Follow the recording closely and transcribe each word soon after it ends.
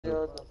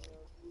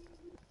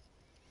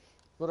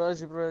برو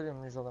اجي برو اجي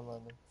من ظلم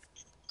هذا.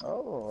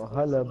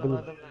 اوه هلا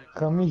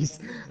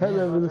بالخميس.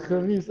 هلا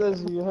بالخميس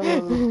اجي هلا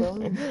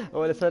بالخميس.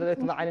 ولا سرت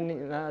مع اني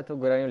ما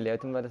تقول اللي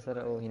اتم ولا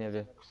سر هنا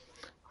به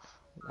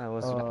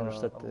وصلك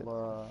نشطت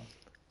الله.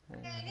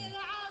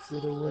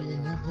 سروا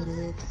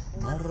النهر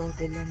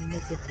مرة لمة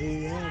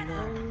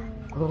خيالة.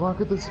 ما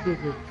كنت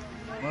سكيكت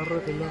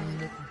مرة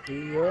لمة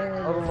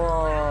خيالة.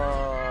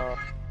 الله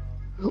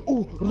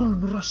اوه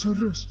رن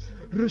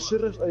رش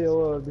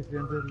ايوه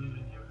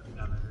ديفندر.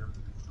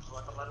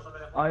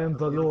 I am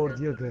the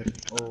Lord يقر.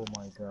 Oh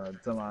my god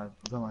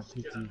زمع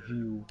تي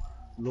في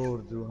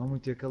ولورد وهم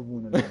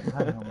يتكلمون الآن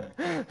هاي هم.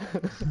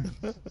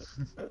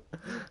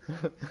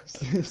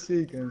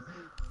 سيكن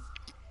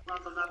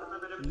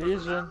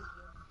ليجن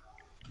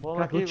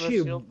بوما كيف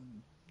الشيلد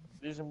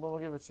ليجن بوما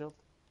كيف الشيلد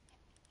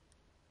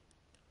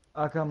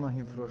كم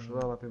هي فروش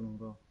والله في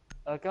الموضوع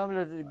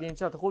كامل جيم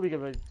شات خوبي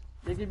قبل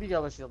يجي بيجا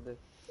بالشيلد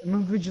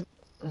من فيجن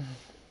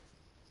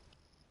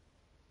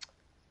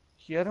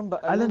شيرن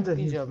بقى ألن ده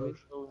بيجا هي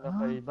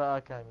نفري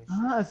بقى كامل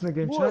اسمه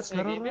جيم مو شات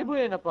اسمه جيم بو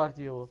هنا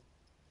بارتي هو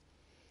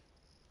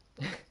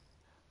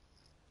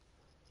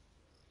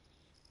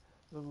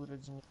بقول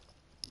الجميع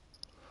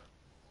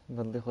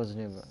بدي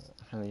خزني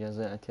احنا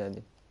جازين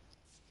اعتيادي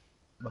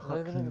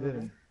بخاف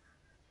ليدر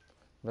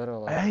برا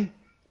والله اي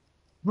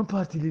من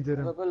بارتي انا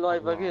ليدر بقول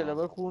لايف باقي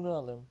بكون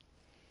عالم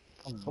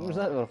هم مش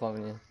زي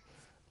برقامين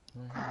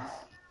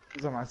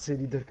زمع تسي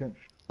ليدر كان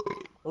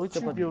هو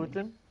تشي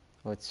بيوتن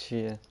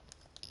وتشي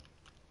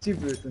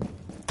تيبوتن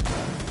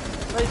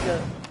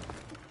هيك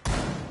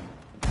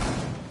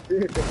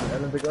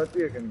انا دقات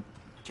فيكن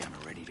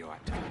Jammer ready to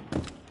act.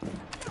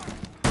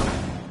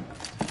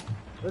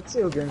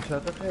 بتسيو جيم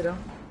شات خيره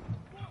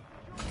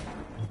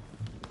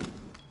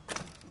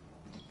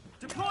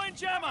Deploying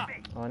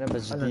jammer. انا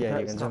بس جدية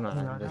يا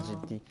جماعة بس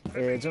جدي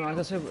جماعة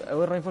تسوي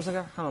اول راين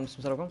فرصة حمام بس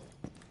مسركم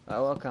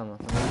او كاما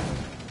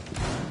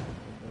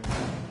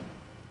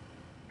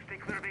Stay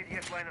clear of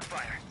ADS line of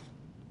fire.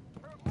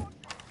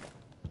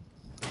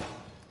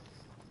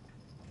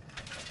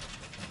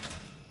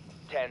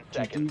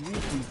 تي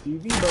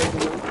في باي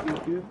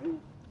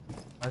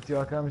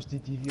هاتي كام مش تي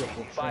في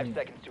 5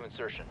 seconds to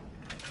insertion.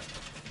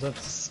 ذات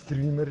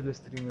ستريمر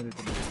لستريمر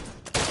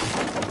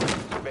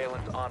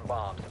Surveillance on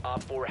bombs.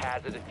 Op 4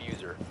 has a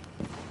diffuser.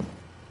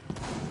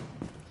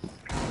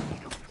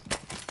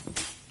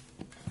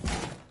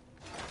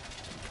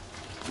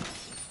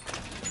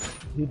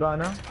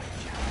 هيبانا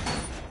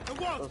The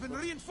wall's been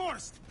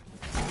reinforced.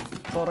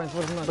 صار راين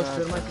فرصة بس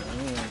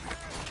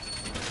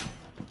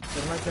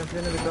ما كان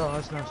فينا بدا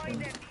هاش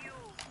ناشين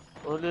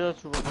قولي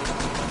شو بقول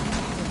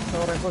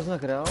صار راين فرصة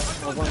نكره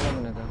وبان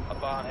منك A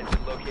bomb has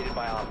been located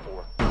by Op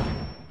 4.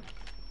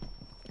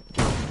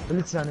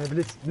 بليتس يعني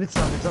بليتس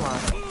يعني جماعة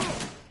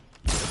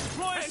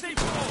Deploy a safe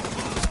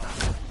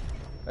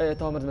zone. اي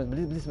تو مرد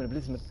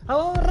بليسمر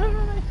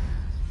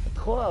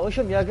تخوا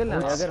وشم يا قل يا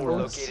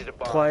قر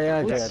تخوا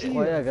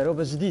يا قر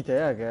وبس جديدة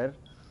يا قر.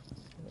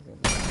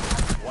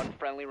 One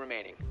friendly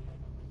remaining.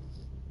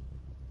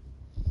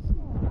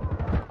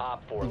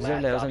 Op 4 ديفزر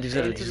last لا op وزن standing.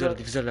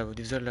 ديفزر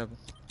لابو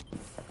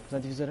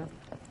وزن ديفزر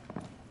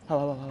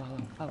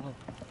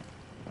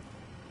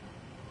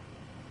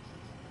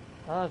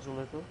ها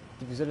جولتو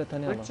ديفزر لا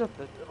ثاني بيك والله شوت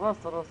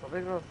راسه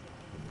بيك راسه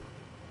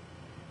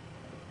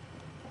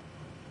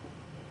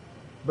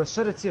بس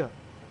شرت فيها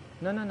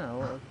لا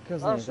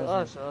كزني اش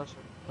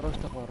روش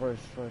تقوى روش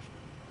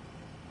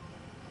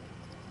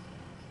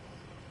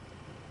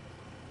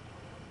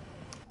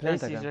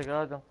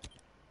بلانتا ادم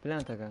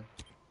بلانتا كان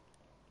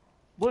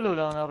بولو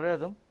لا انا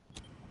الرياضم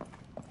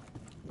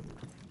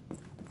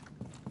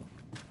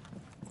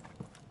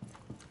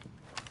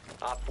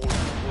Op 4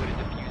 deployed a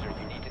diffuser.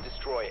 You need to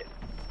destroy it.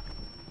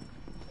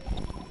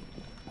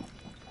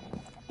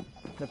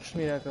 لا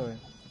بشمير يا كوي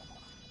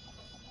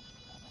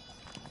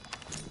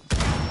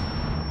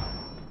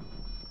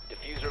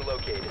Diffuser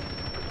located.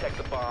 Protect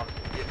the bomb.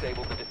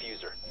 Disable the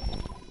diffuser.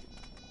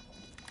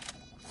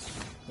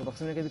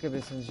 بقسم لك بك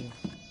بيسنجي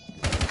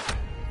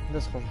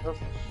دسخل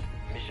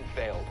Mission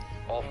failed.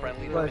 All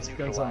friendlies have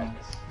been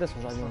neutralized.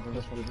 دسخل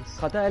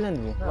خطأ ألند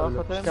بو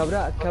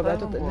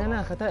كابراتو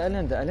لا خطأ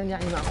ألند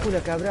يعني معقولة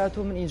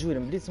كابراتو من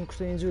إنجولم بليس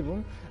مكشتو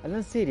إنجولهم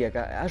ألند سيريا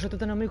عشان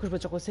تنا ما يكوش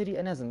بتشقو سيري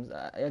أنازم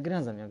يا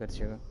جرانزم يا قد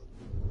شيء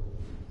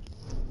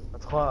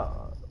اتخوا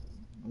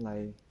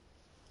والله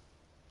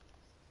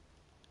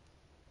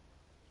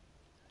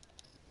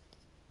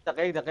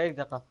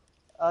دقيقة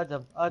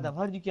ادم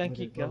هردي كان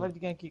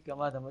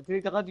كيكا ادم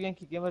تريد تقعد كان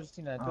كيكا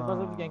مرسينا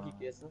تبغى كان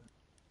كيكا يس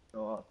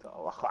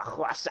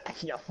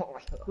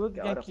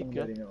كان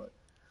كيكا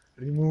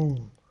ريموف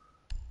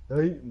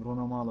هاي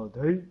مرونا مالو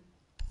هاي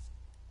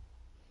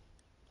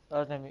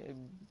ادم ايه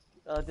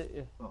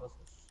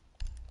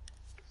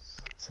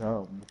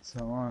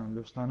سامان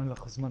لو شلون له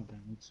خصمت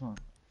متسوان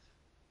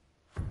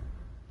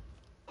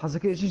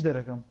حظك ايش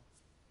دركم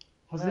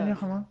حظين يا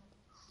حما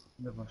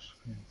لا باش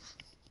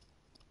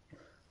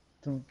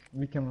تم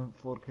بكم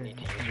 4K Need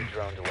to use your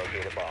drone to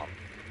locate a bomb.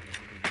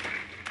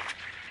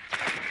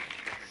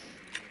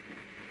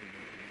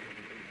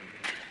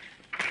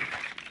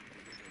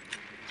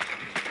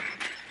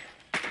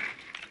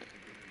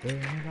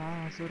 بين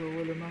العصر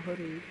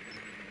والمغرب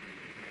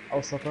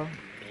أوسطة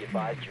Be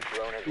advised your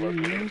drone has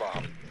located a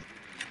bomb.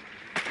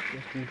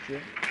 يا خوشة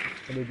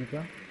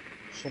خليديكا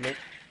شلط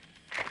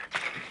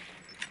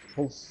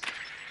بوس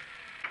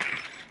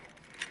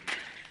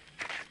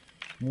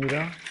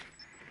ميرا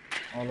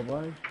على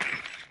باي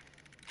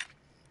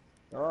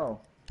واو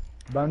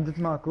باندت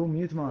ماكو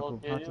ميوت ماكو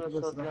اوكي هاتي بس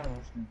شوت راح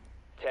جن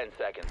 10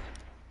 seconds.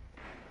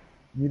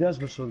 ميراج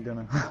بالشوت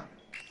جن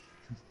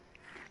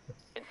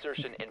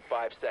Insertion in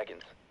 5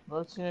 seconds.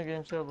 بس شنو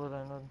جيم شاب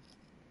ولا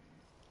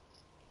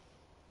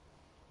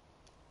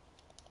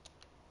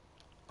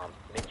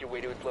Make your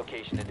way to its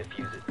location and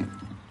defuse it.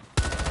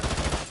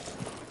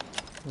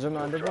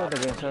 جمع عنده بوتا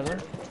جيم شادو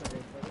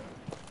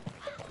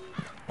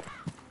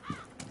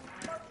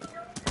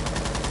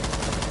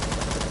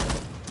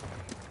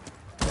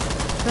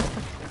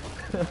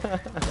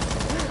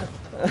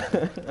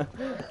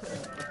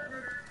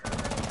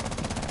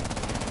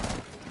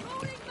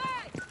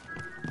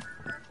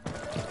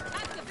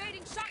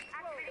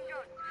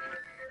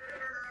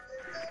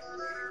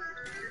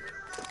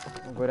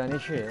قراني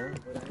شيء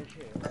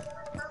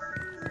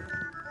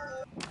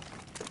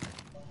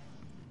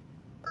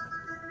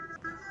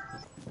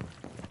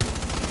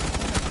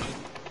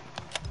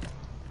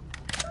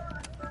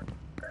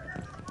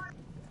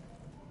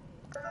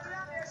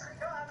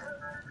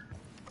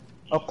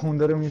أقوم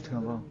درم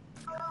يتكلم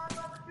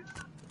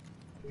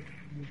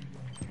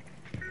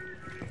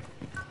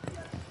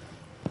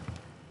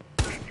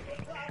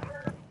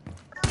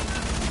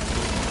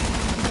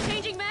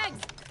Changing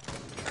mags.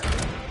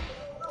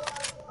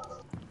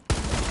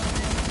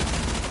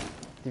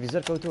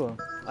 ديفيزر كوتو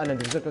انا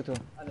ديفيزر كوتو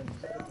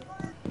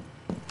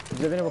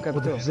ديفيزر بين ابو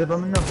كابتو حزبها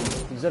منه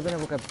ديفيزر بين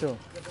ابو كابتو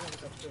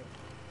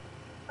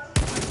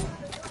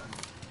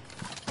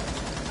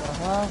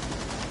اها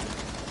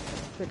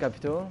في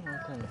كابتو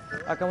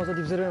اكا مازال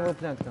ديفيزر بين ابو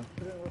بلانت كان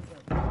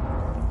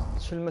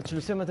شلمت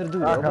شلوسي ما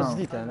تردوها كان. بس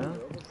ديت انا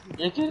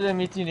يكي ل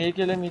 200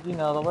 يكي ل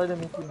 200 هذا بايد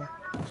 200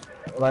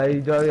 والله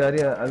جاي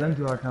يا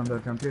ألنتو هاكام در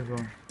كم كيفه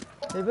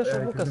اي باش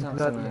ابو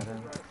كاسان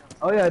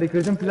أو يا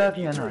ريكوزن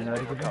بلاتي أنا يا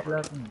ريكوزن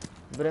بلاتي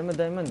بريم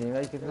دايما دي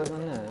اي كيف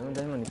كمان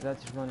دايما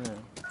بلاتي شبان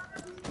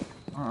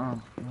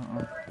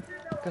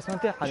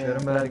كاسمانتي حاليا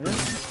شيرم بلاك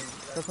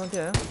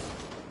كاسمانتي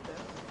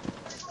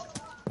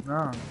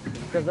نعم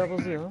كذا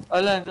بوزيو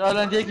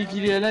الان ديكي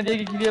كيلي الان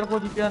ديكي كيلي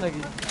خودي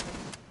كانكي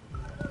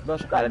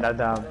باش لا لا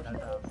دام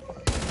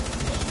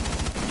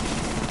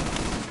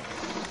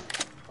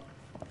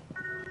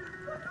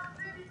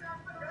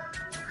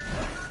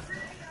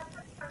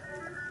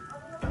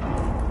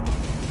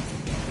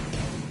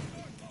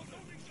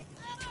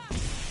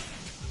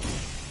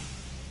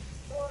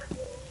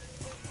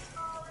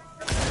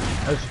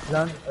ايش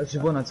بلان ايش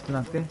يبون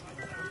بلان تي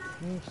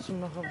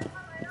شنو خبر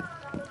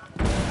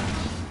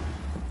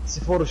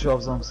سيفور شو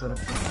افزام صار The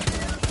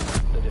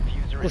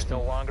diffuser is no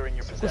longer in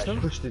your possession.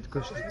 كشتت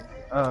كشتت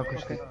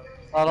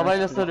هذا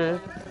بايد صار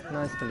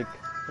نايس كليك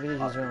ريجي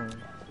جون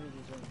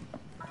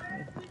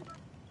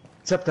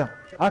ثبته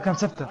كان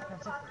ثبته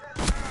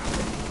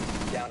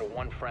Down to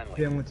one friendly.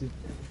 في موتي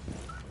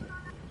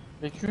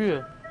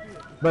بكويه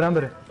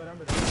برامبره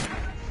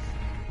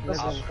Op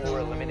 4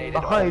 eliminated.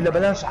 اخاي لا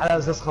بلاش على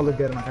اساس خلق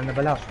جيرمك انا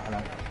بلاش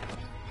على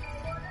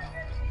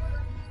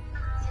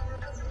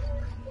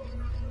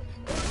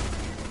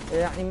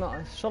يعني ما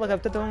ان شاء الله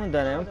كابتن من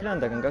دانا يوم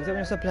بلان تاكم كابتن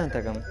يوم بلان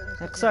تاكم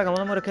قصاكم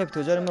انا مره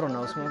كابتن جاري مرنا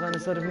واسمه كان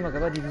يصير في مكه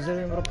بعد يفوز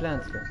مره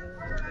بلان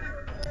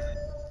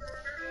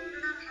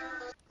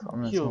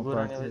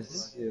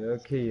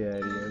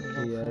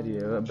كياري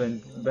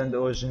بند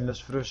اوجن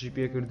لاش فروشي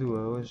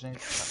بيكردوها اوجن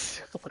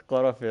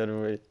قرف يا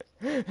روي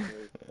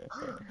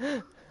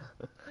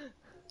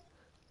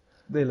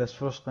دي لاش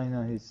فروش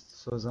قينا هي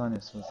سوزاني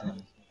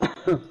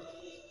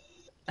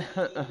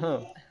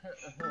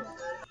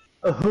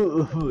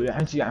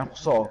يعني شي يعني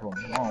قصاكم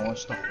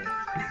واش تخو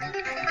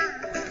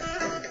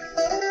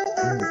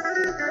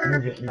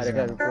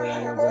حركات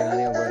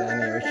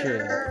بوراني وشي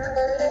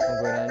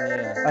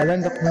بوراني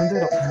الان دق من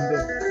دير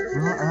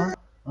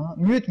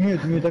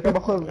ميوت اكا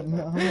باخذ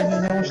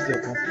هنا واش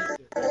ديك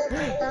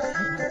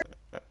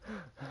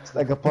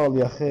تلاقى بال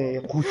يا اخي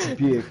قوتي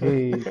بيك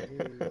هي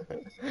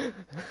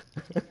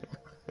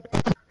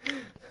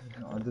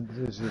ضد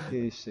رجلي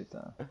كي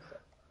الشيطان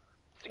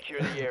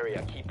Secure the area.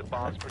 Keep the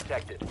bombs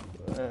protected.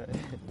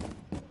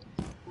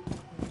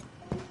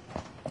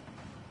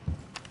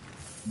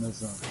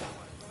 نزام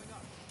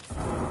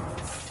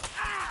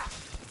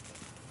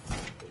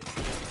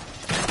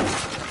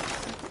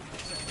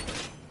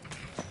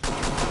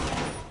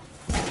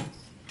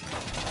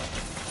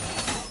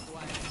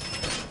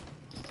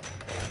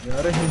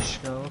يا ريش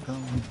كم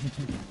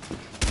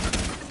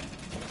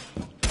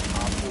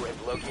Op 4 has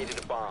located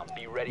a bomb.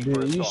 Be ready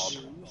for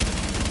assault.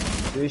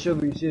 ليش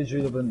بيصير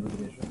جوي لبن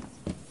بدري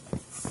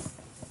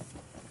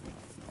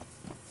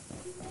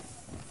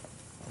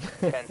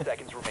 10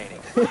 seconds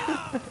remaining.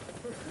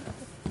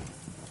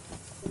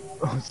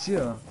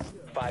 سيا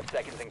 5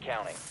 seconds and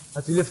counting.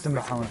 هاتي لفت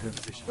من حما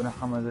فيش بنا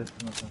حما لفت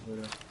مثلا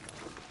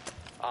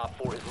Op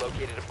 4 has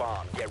located a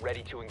bomb. Get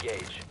ready to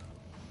engage.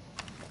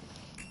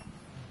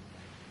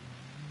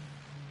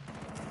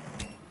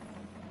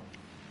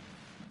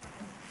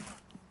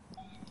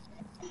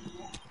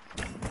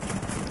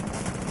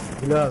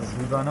 جلاز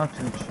بيبانات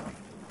تويتش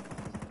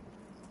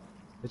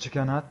ايش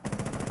كانت؟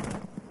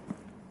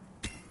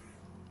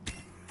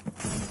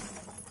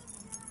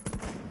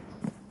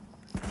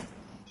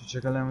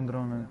 شكلها من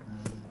درون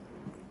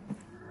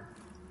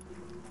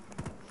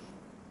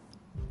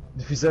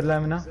ديفيزر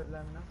لامنا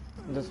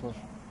دسمر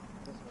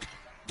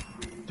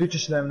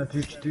تويتش لامنا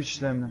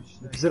تويتش لامنا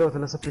ديفيزر او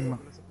ثلاثة بيجما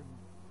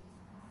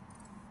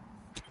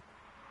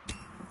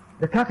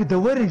يا كاك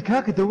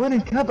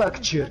دورين كاباك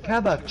تشير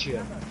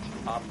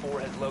Op 4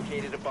 has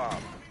located a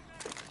bomb.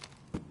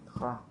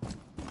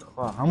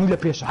 همو لا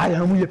بيشو هاي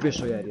همو لا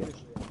بيشو يا ريال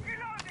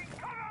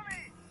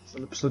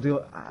الاستوديو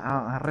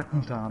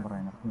الرقم تاع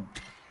برينا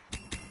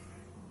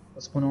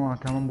بس قنوات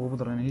كمان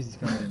بضرنا هيزي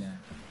كمان يعني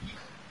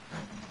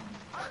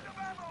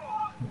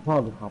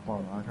فاضي كان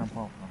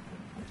فاضي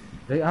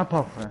اي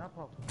ابافر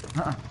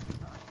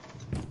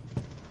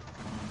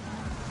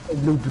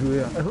لو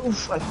درويا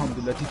اوف الحمد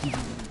لله تيجي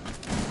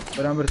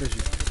برامبر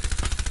تجي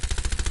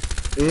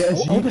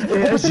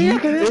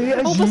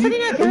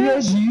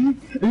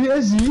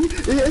اجي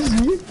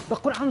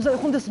بقول حمزة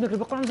يكون دسمك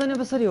بقول حمزة أنا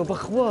بصري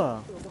وبخوا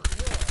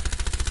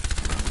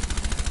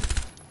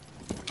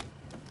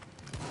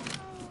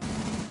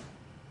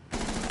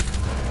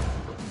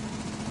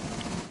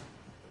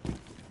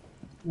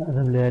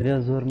أنا بلاريا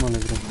زور ما نقدر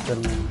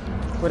نتكلم.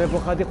 ولا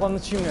بخادي قوم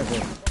تشي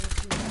منك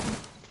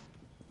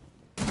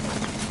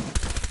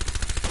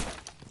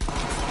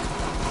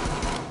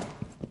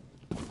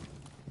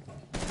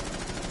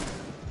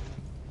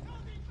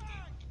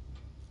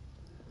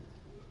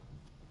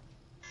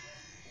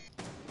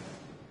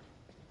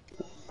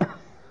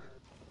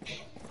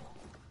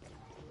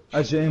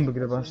اجي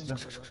بقرب اشتا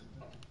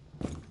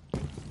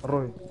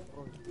روي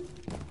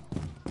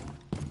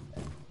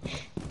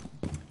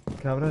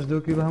كابراش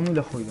دوكي بهمو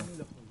لخويا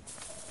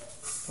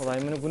والله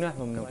من جناح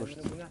من قشت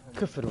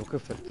كفر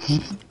وكفر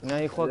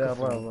ناي خوا يا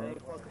كفر رب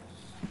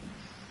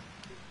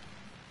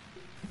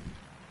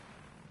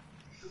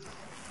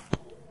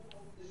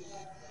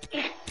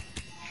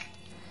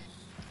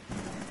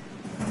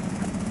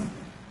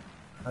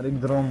عليك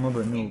درون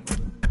مبنوب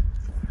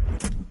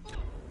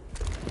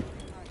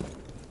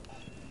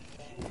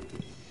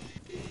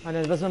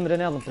أنا بس من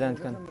ريناض بلانت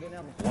كان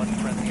One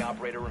friendly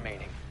operator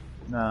remaining.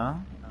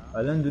 نعم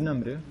الان دو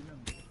نمري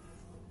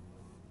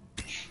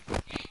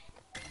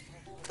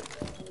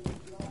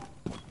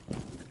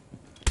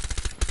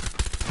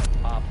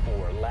Op 4,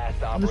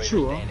 last operator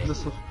شو standing.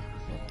 لصف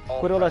All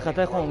كل والله friendly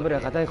خطاي خوم برا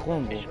drones خطاي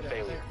خوم بو mission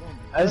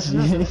failure. اجي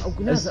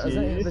ناس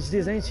بس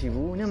دي زين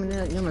تشيبو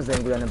نعم زين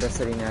نقول أنا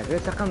بس ريناك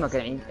تقمك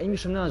يعني أي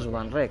مش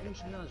مناجولان ريك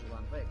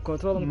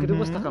كنترول ممكن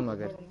بس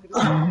تقمك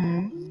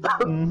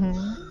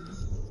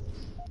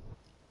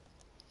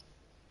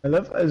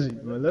ملف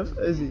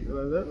اجي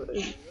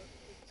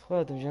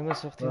خواتم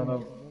جمس اختي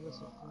رابا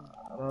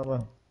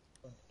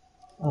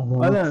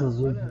أنا ألان.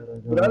 زور.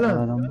 ألان.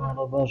 أنا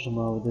ما باش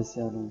ما ودس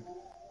يعني.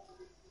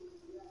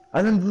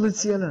 الان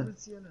ضلتي الان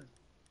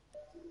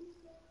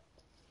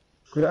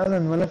كل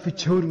الان ملف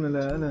تشور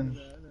ملا الان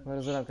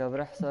ورزلك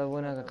كبر حساب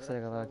وانا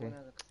كسرك ذاك إيه،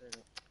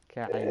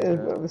 كعيب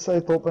بس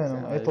اي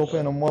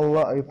طوبينهم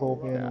والله اي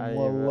طوبينهم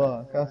أيوة.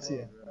 والله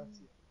كاسيه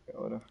يا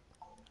ولد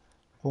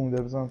قوم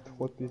درزان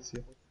تخوت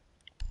بيتسي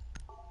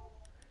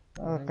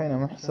قينا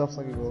ما حساب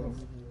صقي قول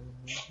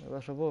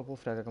باش ابوك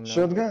وفراك كم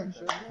شوت جان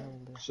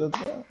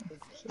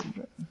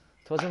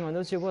توجه ما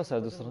ندوشي بوسا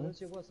دوسرن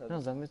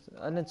نظام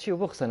انا تشي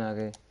بوكس انا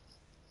كي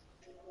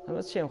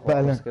انا تشي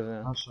فعلا مخوف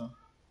كذا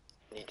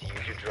Need to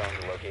use your drone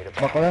to locate a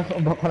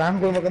bomb. بقول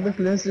عنكم ما قدرت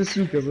لنسي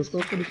السوكة بس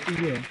توصل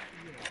السوكة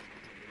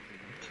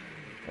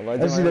والله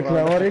اجي لك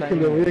لا ورا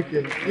ياكل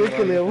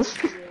يا وش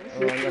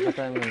والله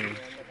خطاي مني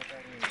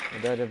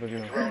داري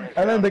بالله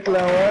انا عندك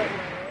لا ورا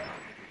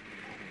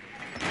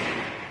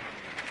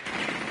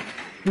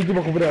يجي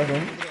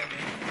بخبراتهم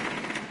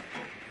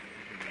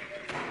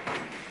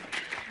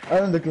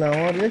انا عندك لا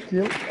ورا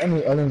ياكل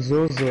انا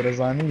زور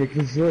زاني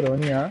ياكل زور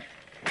ونيا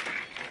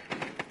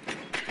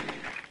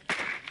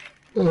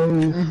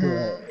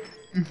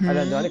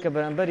على دواني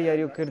كبرانبر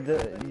ياريو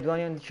كرد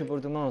دواني شو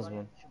بردو ما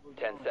مزبون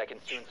 10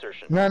 seconds to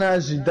insertion. لا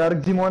اجي دارك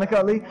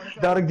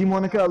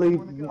ديمونيك علي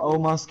او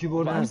ماسكي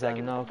بورد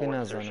نازل ناوكي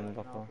نازل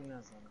بقى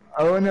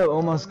او انا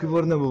او ماسكي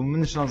بورد نبو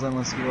من شلون زي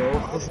ماسكي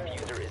بورد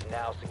Diffuser is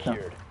now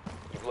secured.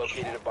 You've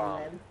located a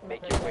bomb.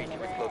 Make your way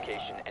to its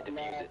location and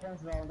defuse it.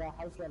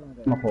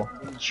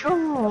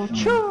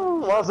 شو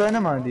واضح انا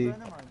ما عندي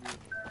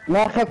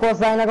لا خك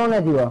وصلنا قلنا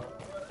ديوا.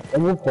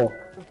 أبوكو.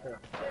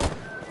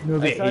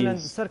 فعلا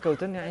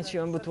سركوتن يعني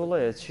شي ام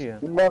بتولى شي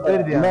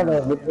لا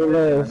بتقول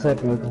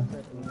وصلنا.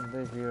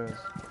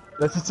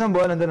 لا تتسمبو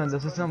انا لا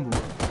تتسمبو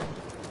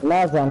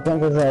لا زين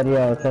كنت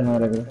زاريا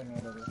تنورك.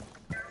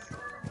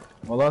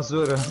 والله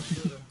زوره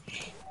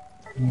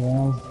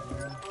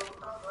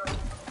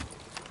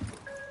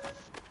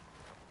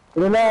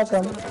لا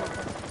كم.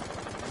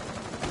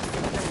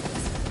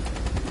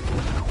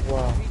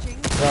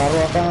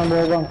 Claro, acá no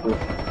me banco.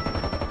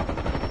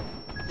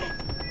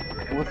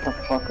 What the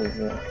fuck is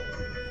that?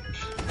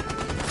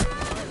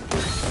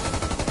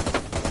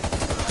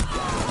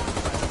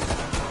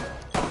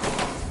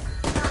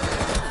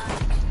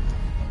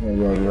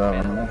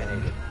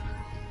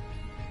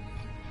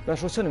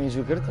 باش وصلنا من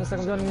جوكرت هسه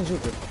كم من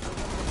جوكرت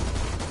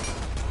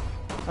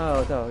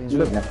تاو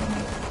ينجوكرت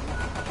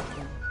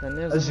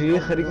اجي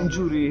خريج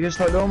انجوري هيش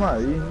طلعوا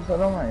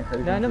معي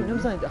خريج لا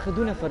نمزاني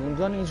اخذونا فرد من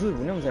دوان ينجور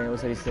بو نمزاني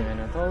وصل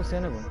يستمعنا فهو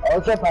سينبو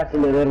او كيف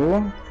هاكل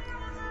يدربو؟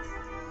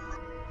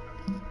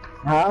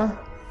 ها؟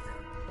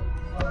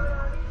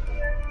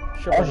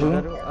 شوف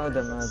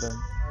ادم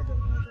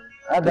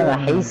هذا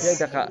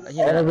حيس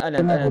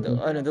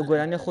انا اقول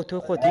انا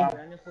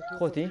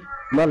خوتي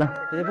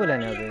بلا اذا بقول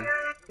انا هذا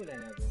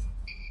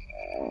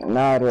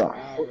نار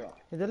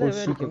اذا لا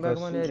يبارك باك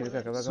ما نعرف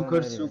كاكا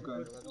سكر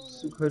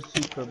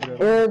برا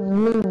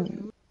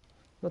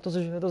لا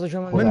تصج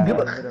من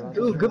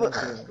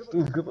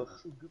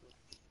قبخ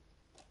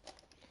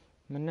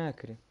من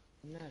ناكري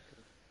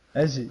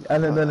اجي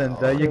الان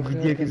دايك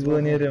فيديوك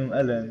زبونيرم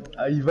الان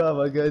اي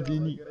بابا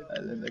قاعديني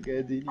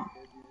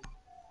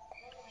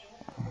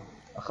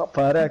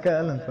فاراك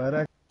الان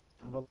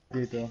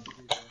والله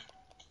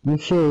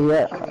مشي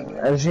يا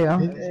ارجع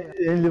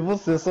اللي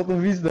بص صوت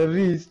فيستا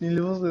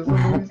ايوانك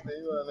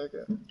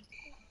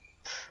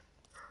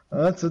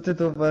هات صوتي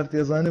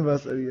بارتي زاني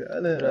بس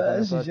انا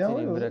اجي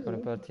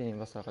بارتيني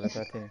بس على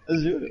بارتيني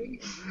اجي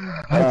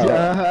هاتي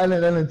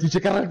انا انت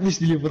شكرك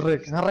مشتي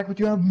بريك نهارك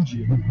بتيوها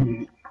بنجي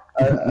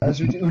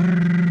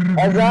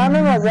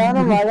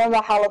أزانم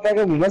ما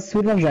حالتك بس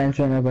فيلم زين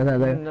شو أنا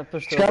بدأ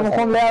كم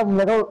خم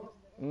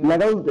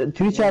لقل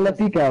تويتش على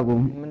بيكا أبو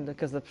من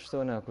كذا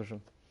بشتونا كوشم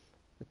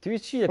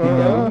تويتشي يا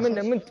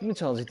بيكا من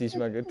شانزي تيش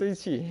ماجر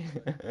تويتشي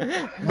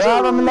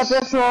بابا من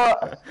لبسه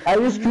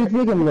أيش تويت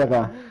بيكم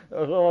لقى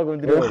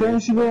أخوين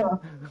شو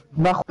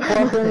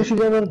أخوين شو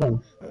بردم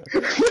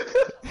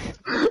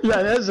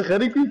يعني ايش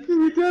خليك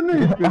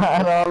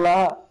أنا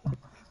والله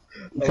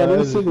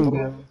خليني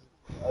سيدي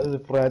هذا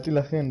فراتي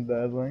لخين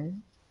ده زين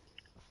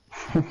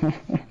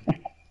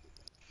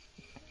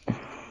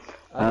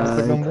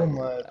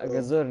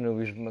أجازور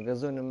نوبيش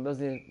أجازور بس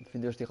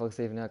فيديو اشتغال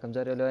سيفنا كم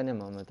جاري لو أنا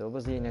ما عملته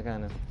بس هنا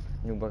كان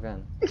نوبا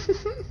كان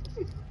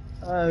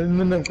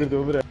منهم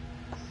كده برا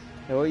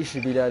هو إيش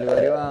بلال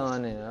واري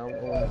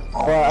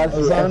أنا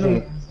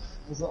أزانم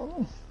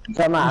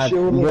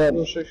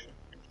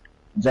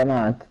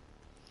جماعة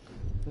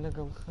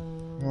لقوا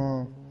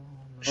خان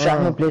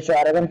شحن بليشو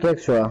عربان كيك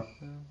شو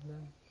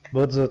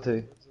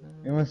بوتزوتي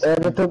إذا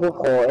تقول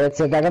خو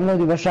إتساقم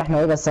نودي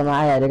بشحنه بس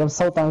معايا رقم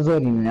صوتا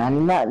زوري يعني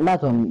لا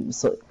توم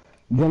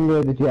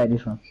جملة بتوعدي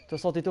شو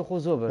صوتي تخو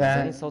زوبر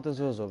يعني صوت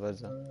زوبر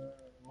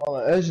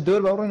والله ايش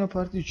دور بعورينا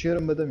بارتي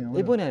تشيرم بدم يا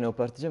يبون انا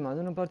بارتي جماعه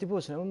انا بارتي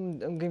بوش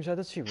ام جيم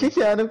شادت شي كيف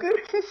يعني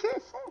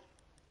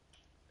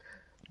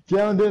كيف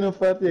دينا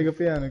بارتي يا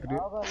كفي انا كري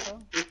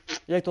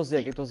ياك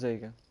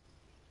توزيك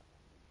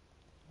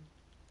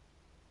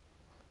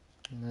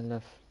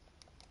ملف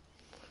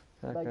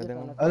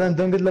انا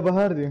دنقد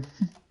لبهار دي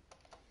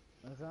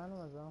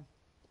مزان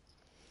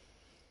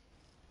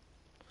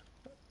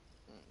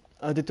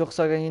هادي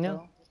توخسا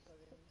هنا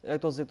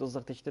ياك توزيك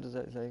تشتري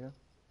زيك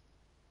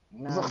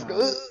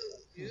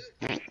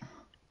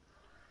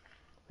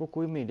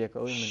وكوي ميديك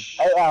او من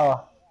اي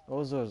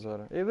او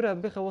زور ابرا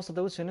بخ وسط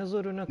دوش انا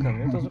زور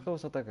نكم انت زور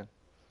وسطك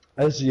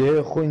اجي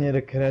هي خوي نيرا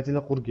كراتي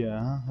لقرقيا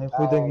ها هي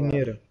خوي داك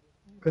نيرا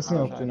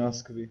كسنا وقت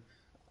ناس كبي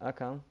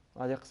اكم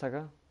هادي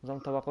قسكا زم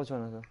طبقه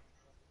شنو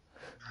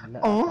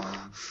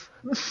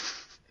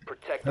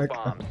Protect the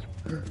bombs.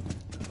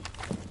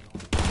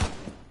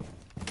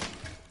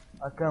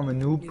 اكام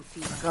نوب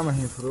اكام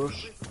هي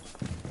فروش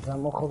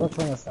زم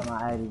خذت من السماء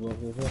عالي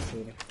بوفي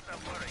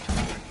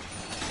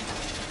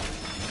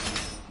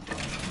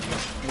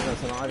زي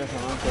سماعات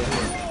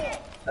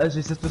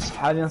اجي ستوس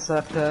حاليا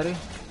ساعتاري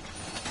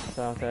سي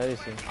Op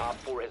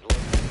 4 has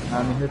located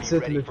يعني Be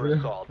هيدسيت ready اللي for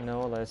فيه assault. لا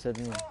والله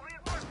يسعدني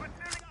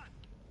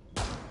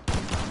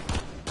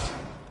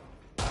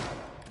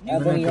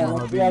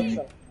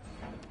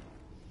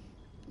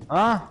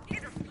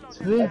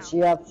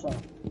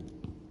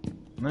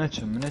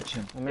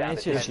منتشم ما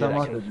ايش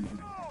ما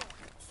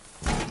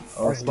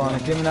اسبانيا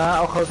كمنا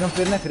او خلصنا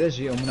فيرنا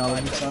فريجي او من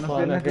اول سنه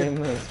فانا فيرنا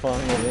جيم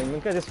اسبانيا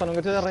من كذا اسبانيا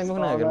قلت له ريمو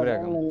هنا قبل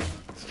براكم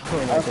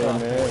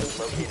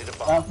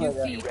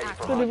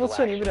اللي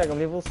بوصلني براكم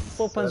اللي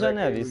بوصل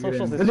بنجانابي صوب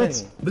شوط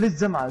بليتس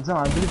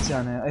زمعة بليتس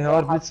يعني اي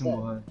هار بليتس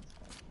مو هاي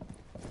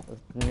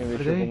نيو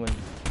بيشوفوا من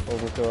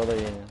وقلت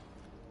وضعينا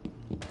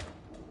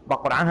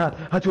بقر عن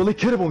هات والله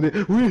كربهم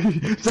دي وي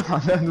زمعة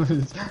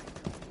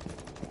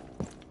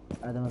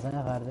هذا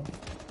مثلا غاردي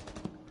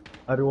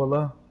اري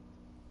والله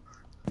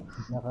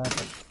يا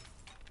غاردي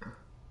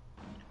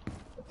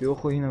في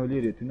اخو هنا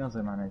وليري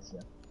تنازل معنا يسيا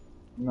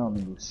نعم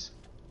يلوس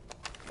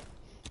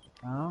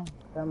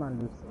تمام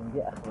لوس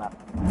عندي اخلاق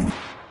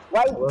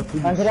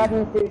واي انت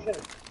لازم ستيشن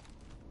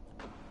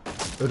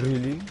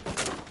ريلي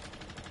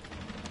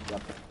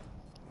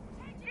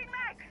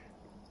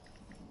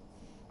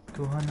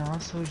كوهنا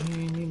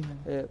سوجيني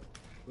إيه.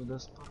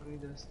 ودستوري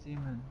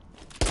دستيمن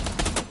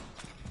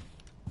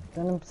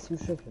كان بس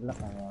وشك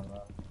اللقم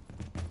والله.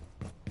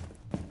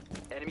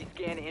 Enemy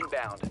scan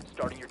inbound.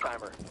 Starting your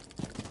timer.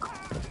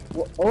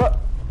 او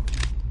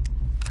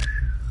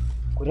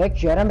كوريك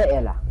جرام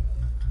بقيلا.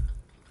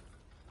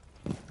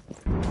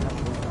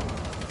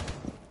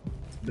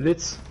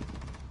 بليتس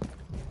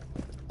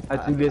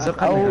هاتي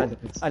ليزر أو قلنا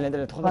ألان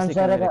تدخل بس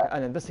كاميرا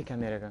ألان بس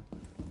كاميرا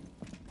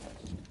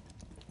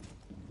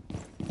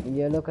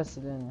يلو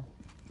كسلنا.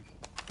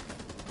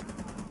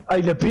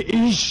 اي لبي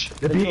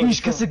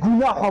ايش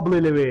كسقونا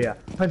حبل لبيا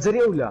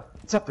فنزري ولا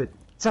ثبت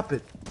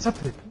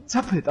الله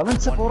نثبت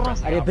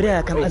الراس أري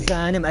برا كم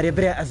أزانم أري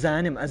برا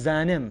أزانم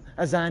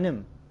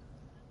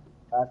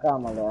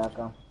اكمل يا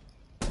اكمل.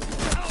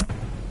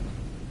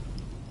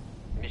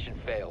 Mission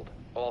failed.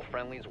 All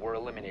friendlies were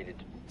eliminated.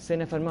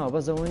 سنة فرماو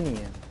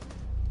بزونية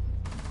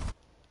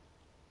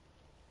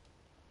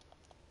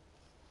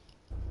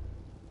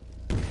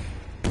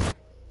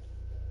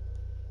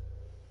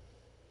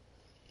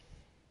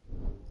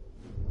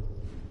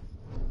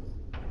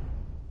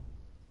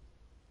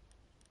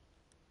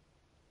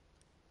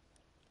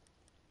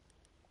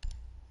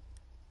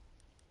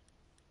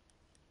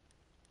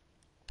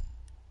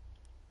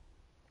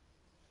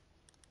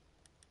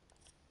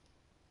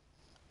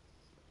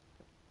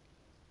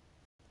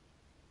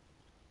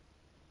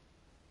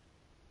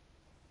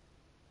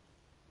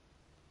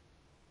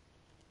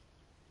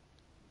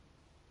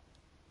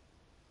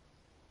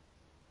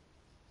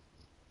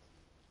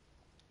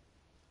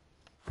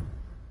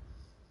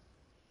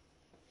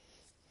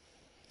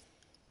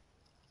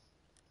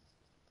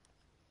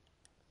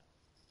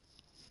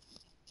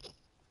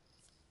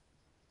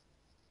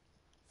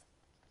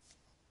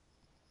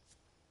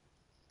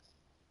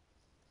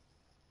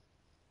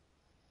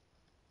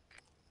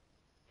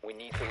We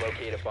need to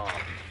locate a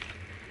bomb.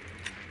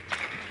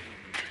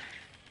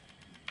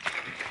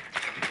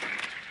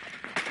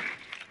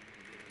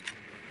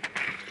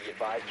 Be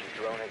advised your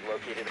drone has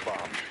located a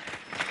bomb.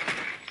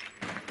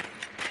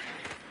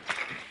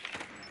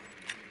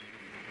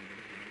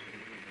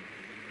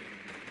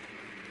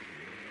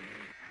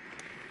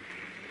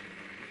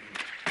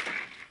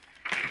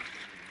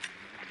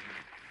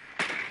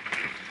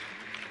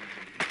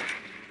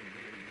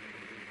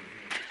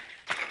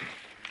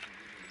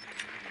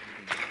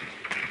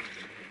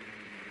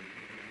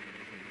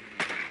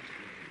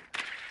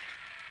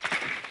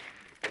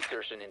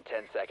 Insertion in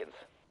 10 seconds.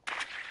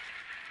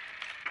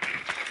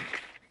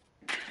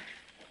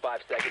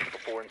 5 seconds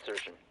before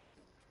insertion.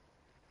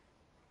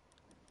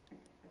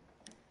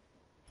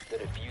 The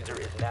diffuser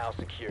is now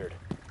secured.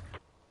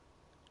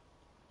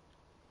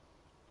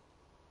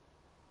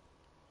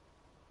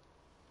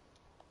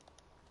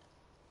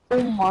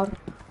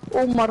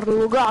 عمر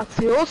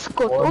وقعتي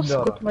اسكت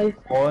ما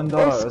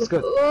وندرة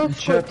اسكت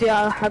اسكت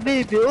يا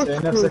حبيبي سوي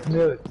اسكت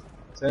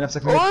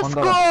نفسك ميوت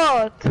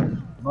وندرة اسكت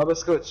ما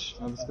بسكتش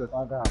اسكت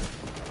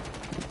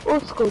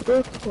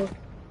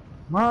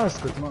ما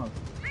اسكت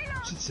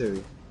شو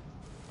تسوي؟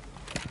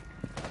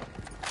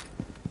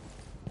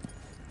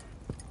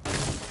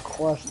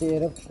 خوش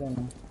تعرف شنو.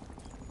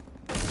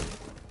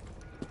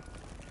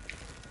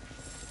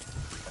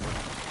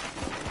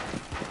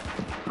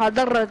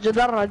 درج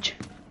دورة.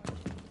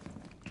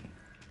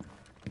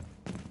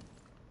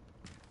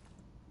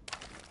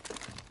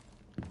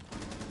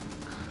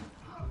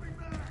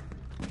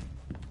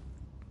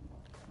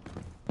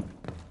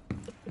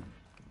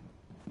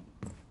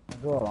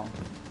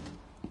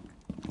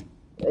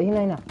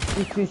 هنا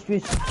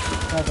سويش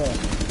هذا.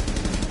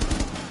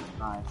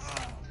 نايس.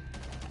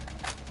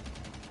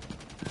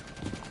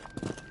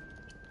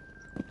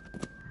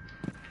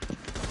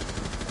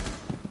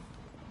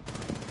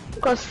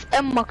 قص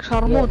امك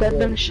شرموطة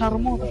ابن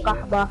الشرموطة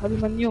قحبة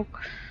المنيوك.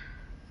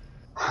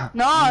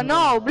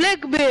 نو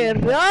بلاك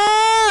بير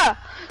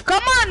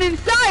كمان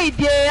انسايد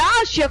يا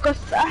عاشية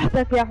قص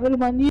احتك يا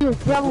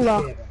المنيوك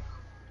يلا.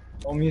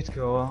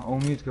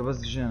 أميتك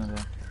بس جينا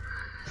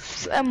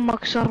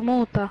امك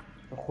شرموطة.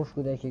 خوش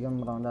كده شيء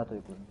قام رانداته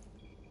يقول.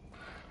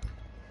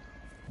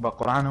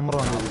 بقرعان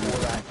امرون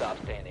Stop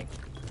standing.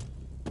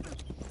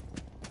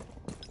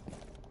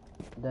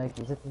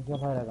 دايك زت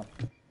الجوف هاي رقم.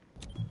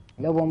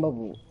 لا بوم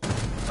بابو.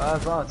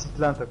 صار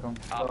ستلانتكم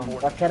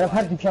فكر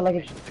بهرد ان شاء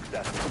الله قلت.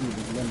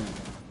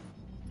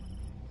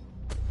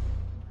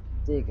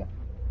 تيجا.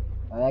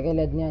 يا قال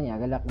ادناني يا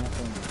قال لك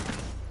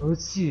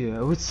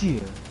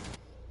وتسيه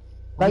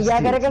طيب يا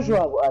قرقر شو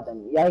ابو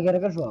ادم يا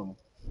قرقر شو ابو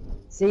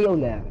سي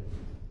ولا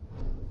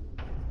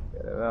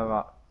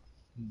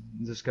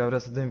زش كابرا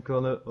صديم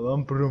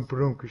كولا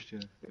بروم كشتي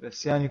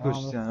رسياني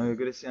كشتي انا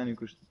يقول رسياني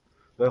كشتي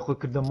لا ياخذ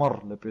كده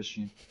مر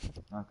لبيشين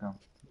هاكام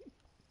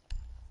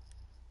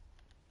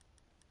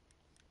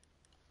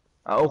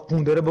او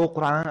قوم دربه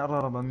قرعان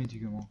قرب ميتي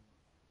كمان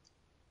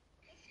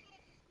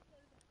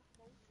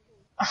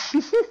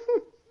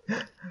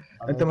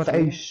انت ما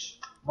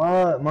تعيش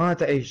ما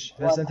تعيش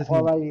هسه انت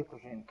تموت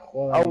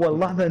اول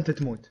لحظه انت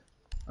تموت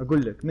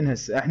اقول لك من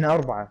هسه احنا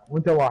 4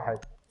 وانت 1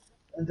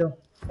 انت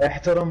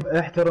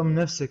احترم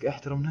نفسك،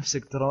 احترم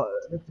نفسك ترى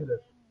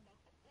نقتلك.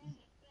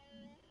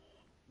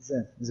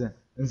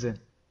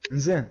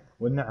 زين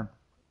والنعم.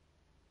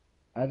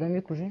 آدم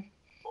يكوجي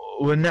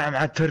والنعم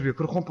على التربية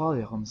كل خون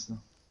طاضي يا خمسة.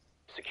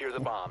 Secure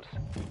the bombs.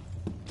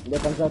 اللي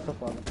بنزات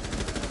تفضل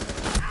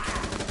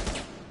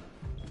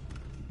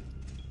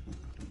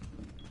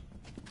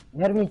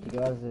نرميتك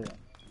يا زين.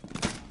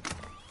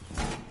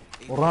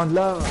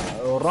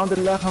 والراوند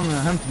الاخر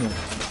همتني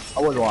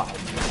اول واحد.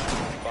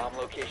 Bomb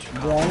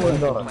location.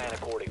 وندرة Plan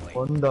accordingly.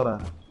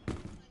 وندرة.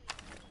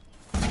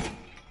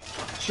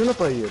 شنو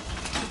طيب؟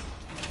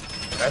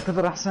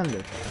 اعتذر احسن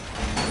لك.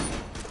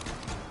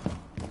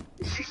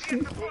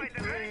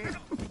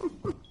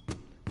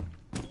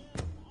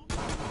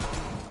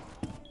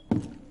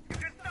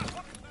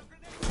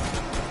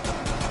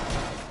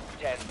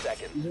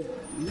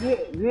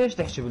 ليش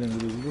تحكي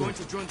بالانجليزي؟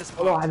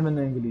 ولا واحد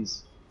منا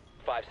انجليزي.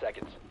 5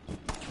 seconds.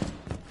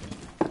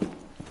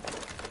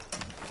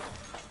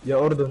 يا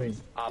اردني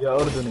يا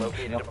اردني Located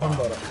يا a bomb.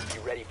 قنبرة. Be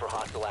ready for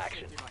hostile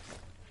action.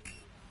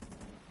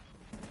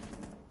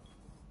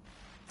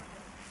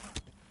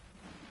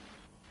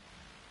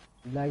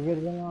 لاقي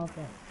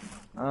جماعته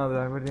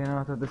بلاك بيردي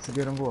انا تدرس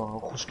بيرن بوها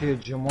وخش كي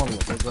الجيم والله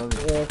فزابي.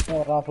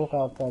 ايه رافوك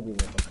على الطابي.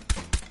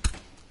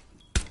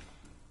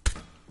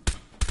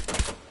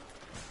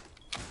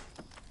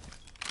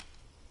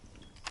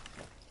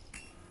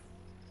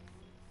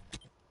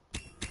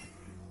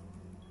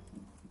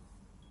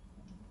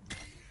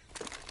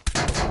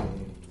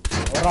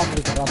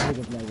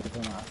 رافوك تلاقي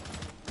جماعة.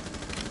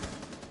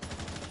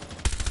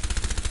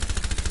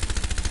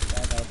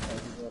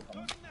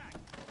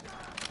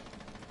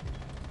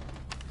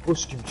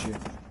 خش كمشي.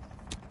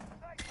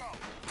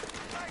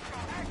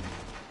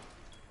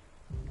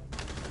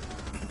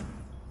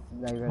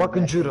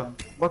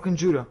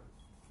 باكنجورا.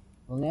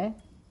 هنا؟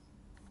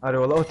 اري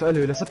والله اوتو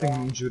الو الى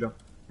سبنجورا.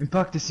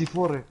 امباكت سي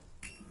 4.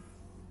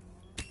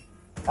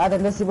 هذا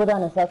اللي سيبوده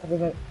انا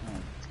فاكر.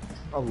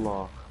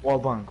 الله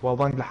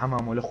والبانك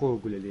لحمام ولا اخوه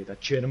يقول لي ذا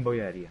تشيرن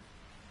بوياريا.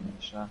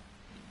 شا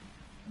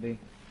ليه؟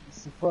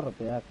 سيفور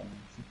يا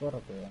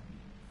سيفور يا.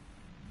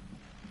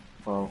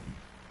 واو.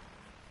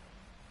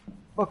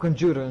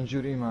 باكنجورا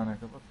انجوري معناك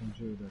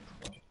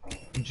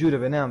باكنجورا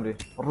بنامري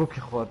الروك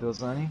اخوات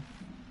وصاني.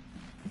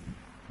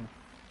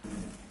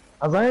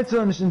 اظني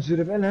تو مش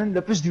انجوري بلن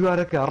لبش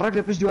ديوارك الرق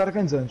لبش ديوارك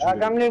انزل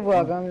انجوري. قام لي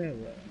بوا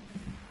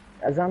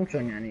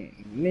ازامتون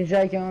يعني من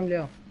جاي كمان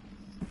اليوم.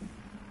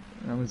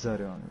 انا من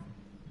زاري يعني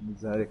من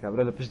زاري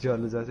كابرا لبش ديوار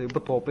لزاتي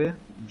بطوبي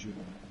انجوري.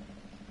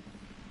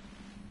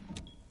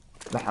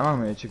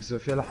 لحمامة يا تشيك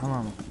زوفيا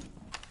لحمامة.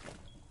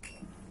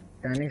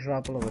 يعني ايش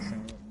رابطه بس.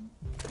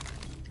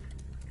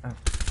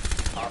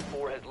 Op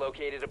 4 has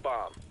located a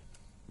bomb.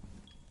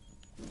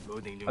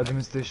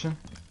 Administration.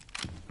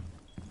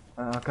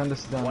 كان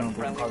One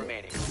friendly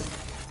remaining.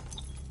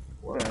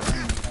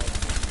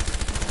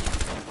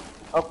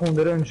 اقوم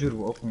درا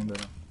نجربو اقوم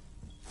درا.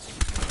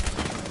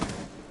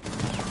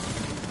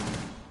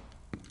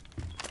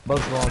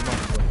 بس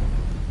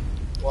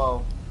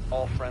واو.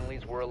 All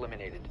friendlies were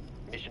eliminated.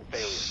 Mission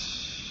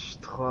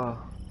failure. تخوا.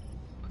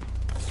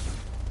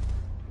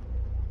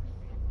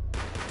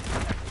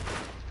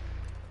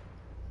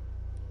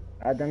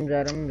 آدم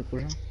جارم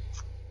میکشم.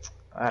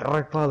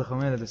 الرق فاضي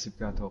خمينة اللي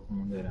سبكاته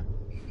اقوم درا.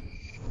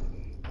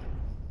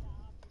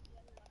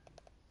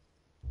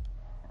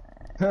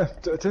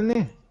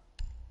 تقتلني؟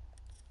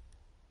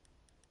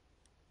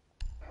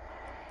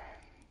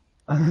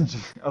 انا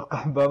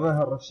ارقح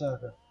بابها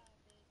الرشاقة.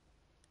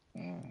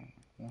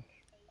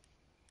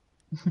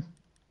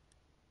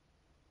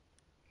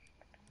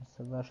 بس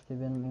باش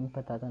تبين من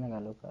بتاعتنا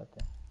قالوا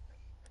كاته.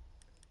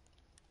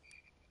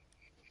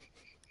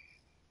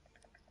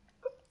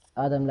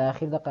 آدم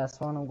لآخر دقيقة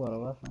اسفانم قرا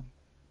وافهم.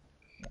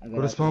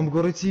 كورسبون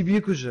بقريتي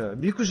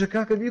بيكوجا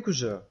كاكا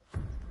بيكوجا.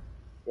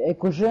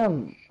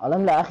 كوجم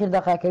الان لآخر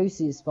دقيقة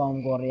كيسي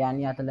سبام قرا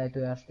يعني هتلاقي تو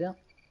ياشته.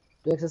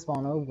 تو اكس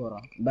سبام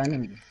قرا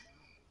بنم.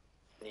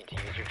 Need to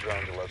use your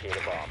drone to locate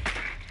a bomb.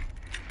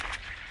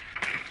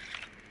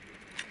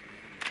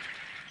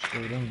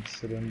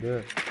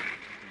 سلام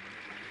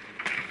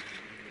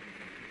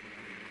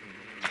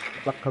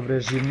لقب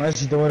رجيم ما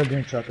اجي دورة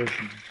جيم شات ايش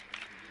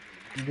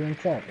جيم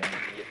شات Be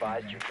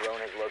advised your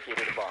drone has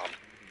located a bomb.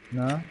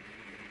 نعم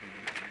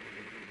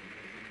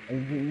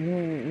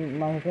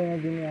ما كان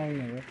الدنيا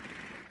عندنا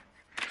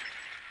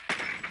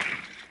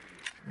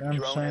نعم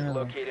Drone has شاينا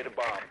located a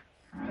bomb.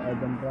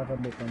 آدم برافو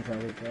بكم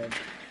شايف.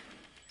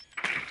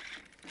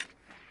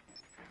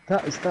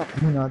 تا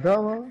استقمنا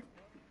داوا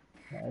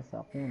لا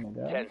ساقونا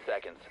ده. 10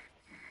 seconds.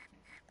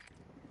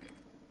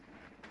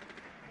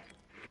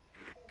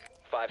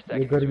 5 seconds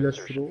يقري to insertion.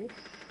 للشروع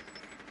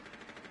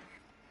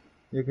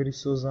يقري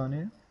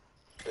سوزاني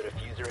The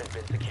diffuser has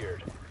been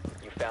secured.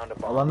 You found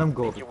a والله bomb. نم Make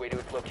قوي your way to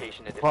its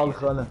location and فال defuse it.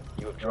 خاله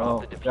You have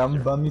dropped the يا عم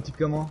diffuser. بامي تي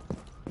كمان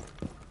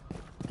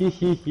هي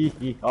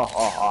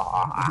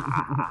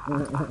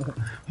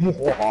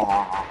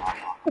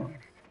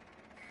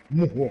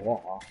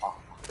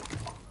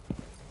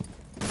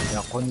يا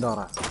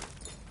قندرة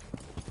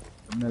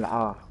من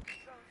العار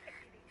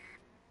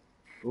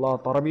لا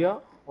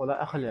تربية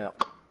ولا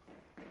أخلاق.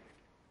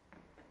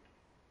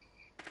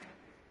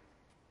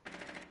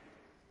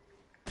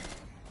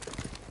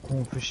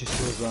 قوم في شي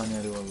سوزان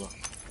يا والله.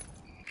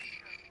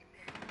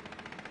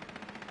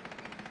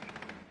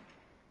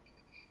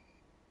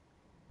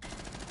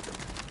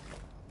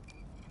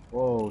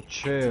 واو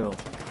تشيل.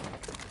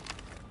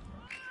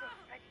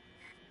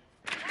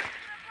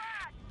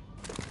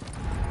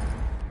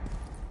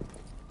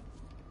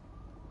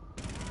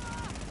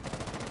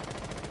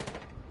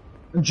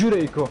 نجورة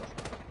إيكو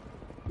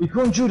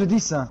نجورة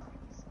ديسان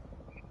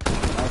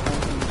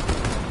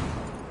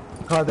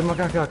قادر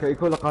مكان كاكا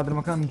إيكو لا قادر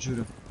مكان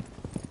نجورة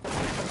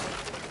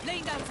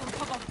Laying down some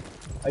cover.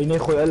 أي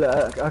نيخوي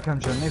ألا أكم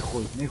جن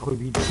نيخوي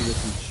بيدي كذا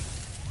تيج.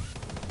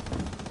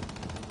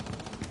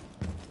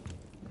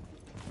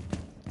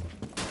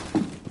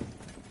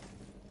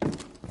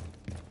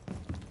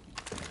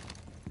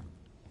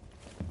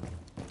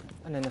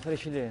 أنا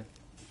نفرش ليه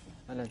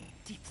أنا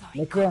Deep side.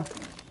 مكة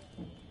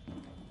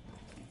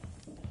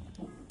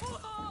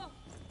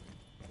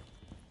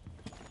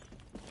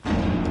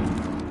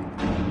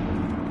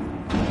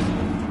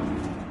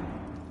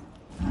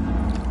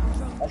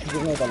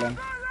أشجعني طبعا.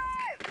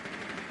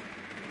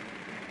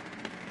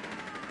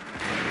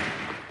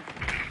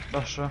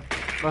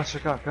 باشا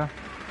كاكا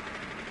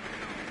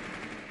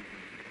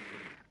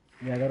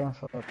يا درون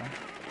صوتها.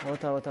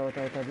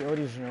 وتا دي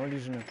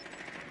أوريجينال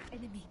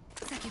Enemy.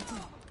 Second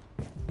floor.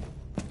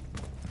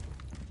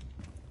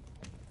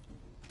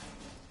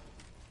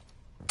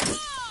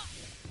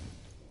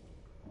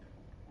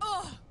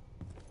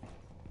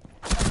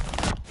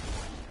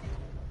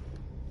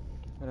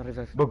 أنا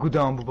رجعت بقو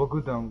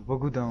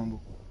دامبو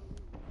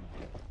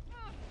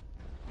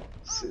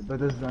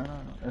بدأ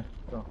الزنان إيه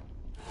طب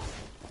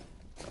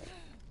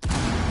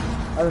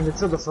أنا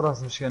نتصدق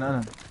راس مشكلة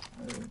أنا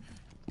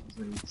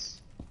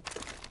زيت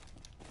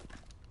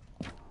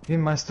في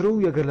مايسترو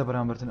يقلب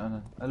برامبرتن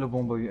أنا قال له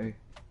بومبا أي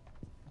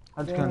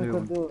هل كان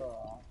اليوم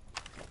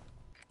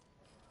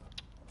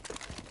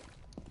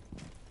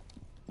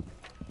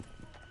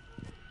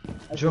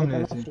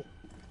جملتي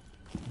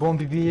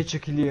بومبي بي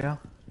شكليها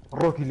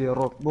روك اللي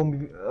روك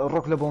بومبي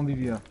روك لا بومبي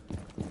بيها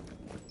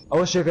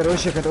أول شكر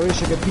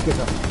فيك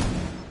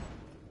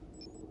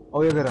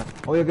أو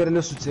يقرأ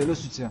لو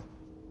سوتسيا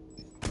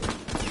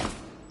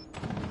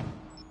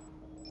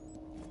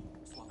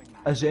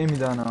أجي أي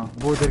ميدانا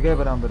بودر جاي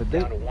برامبر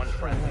الدي Down to one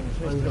friendly.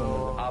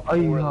 Op 4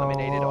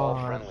 eliminated all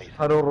friendlies.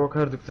 هارو روك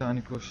هردك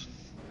تاني كوش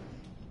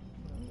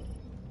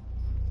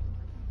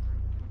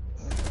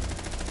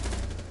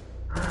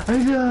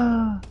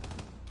أيا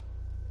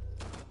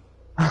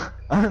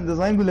أنا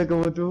دزاين قول لك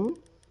أبوتو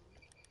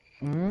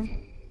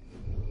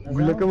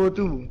قول لك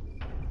أبوتو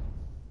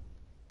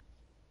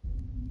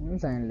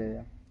إنسان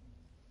ليه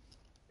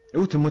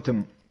وتم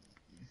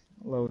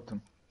الله وتم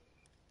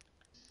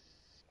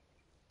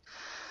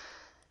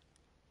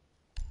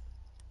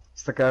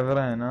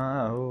استكافرين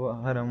هو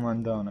هرم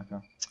وان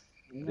داونك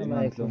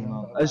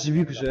اجي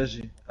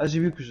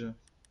بيكوجا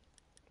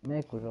ما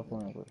يكوش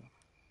أخونا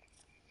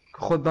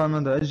خد دان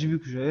مدى اجي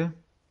بيكوجا ايه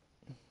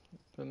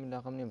من لا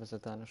قمني بس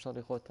تاني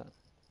شري خوتها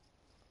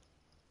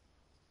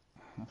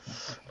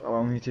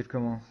او ميتيف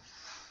كمان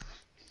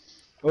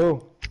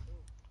اوه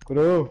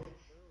كلو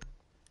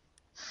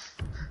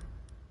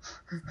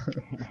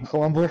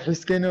خوان بوي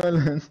حس كينو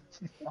ولا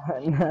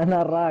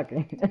أنا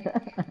الراكي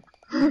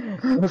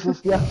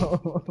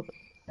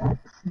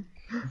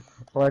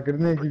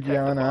راكرني كيف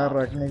يا انا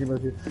راكرني كيف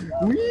بس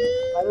وي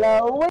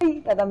هلا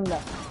وي قدمنا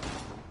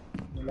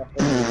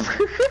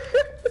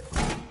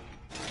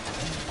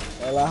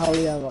والله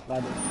هولي أنا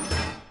قادم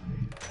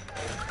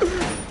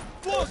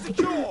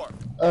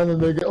انا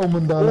لقى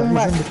من دانا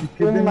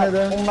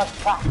أمك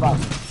صحبة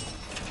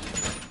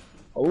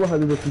والله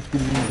هذا في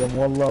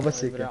الكلمة والله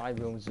بس هيك عيب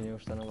يوم زيني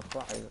وش أنا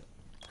بطلع عيب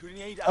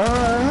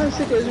هاي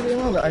شكل اجري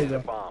والله Located a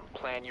عايزه bomb.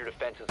 Plan your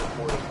defenses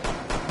accordingly.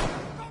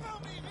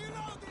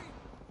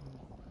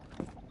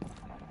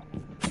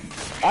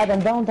 آدم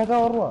داون تكا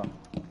وروا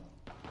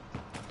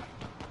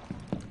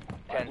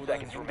 10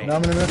 seconds remaining.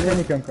 نعم من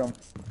الثاني كم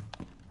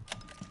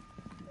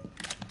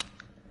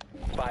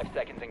 5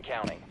 seconds and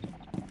counting.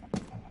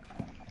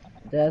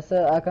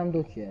 جالسة أكم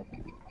دوكي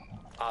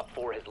Op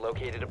 4 has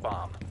located a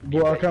bomb. بو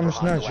Get ready أكم for مش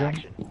hostile ناجم.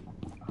 action.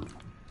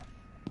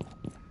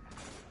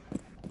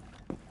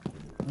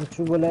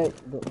 شو بقول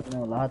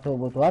والله هاتوا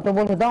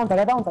بوتو داون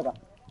تكا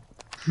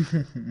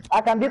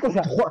أكم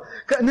بيكوشا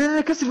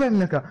لا كسر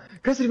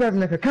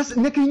بابنك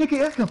كسر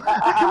نكي اكم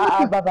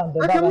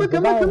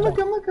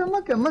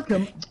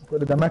مكم كل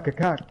ده مكة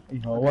كاك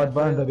هو واد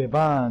باند ده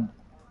بيباند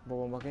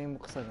بابا ما كان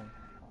مقصدا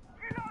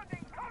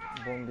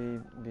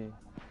بومبي بي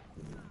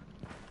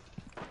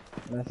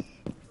بس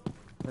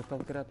لكم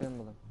كرا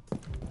بيمبلا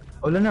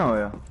ولا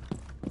ناوية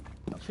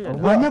شو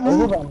يعني ما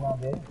نبو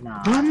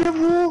نعم ما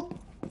نبو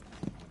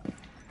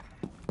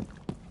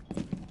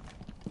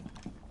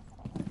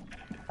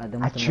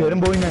اتشيرن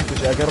بوي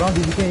نكش اگر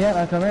راندي دي كان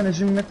انا كمان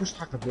اجي منك وش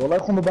تحقق والله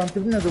يخون بان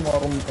تبني دو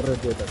مارو من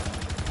الريديتك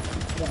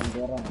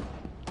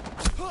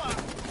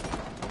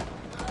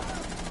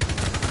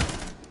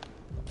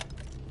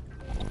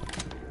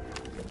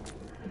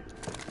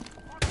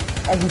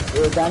اجي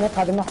دعني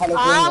قادمة حلقة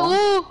عاو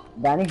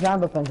دعني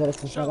جنب بنجرة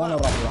الشغال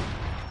الرابعة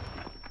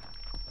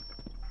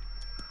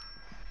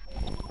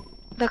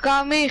ده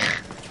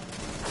كاميخ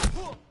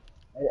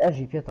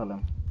اجي في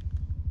طلم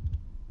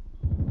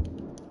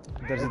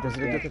درجة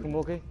اديتكم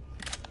اوكي.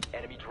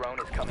 Enemy drone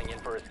is coming in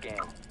for a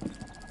scan.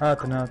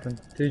 هاتن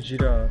تيجي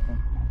لا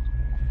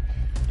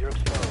You're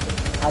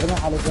exposed. قادمة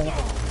حلقة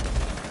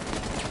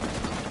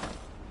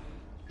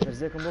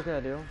درجتكم اوكي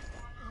اليوم.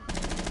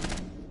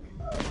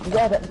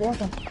 زيادة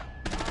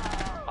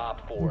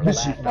Op 4,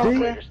 ماشي last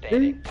operator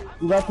standing.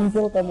 إذا كنت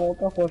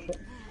موقع خوش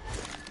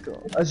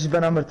اجي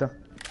بنا مرته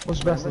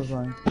وش بيحصل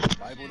زين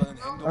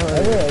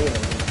ايوه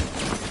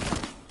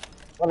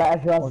والله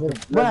اجي واصل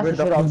لا ما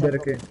بدك في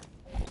دركي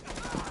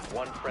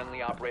One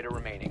friendly operator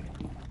remaining.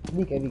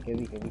 بيك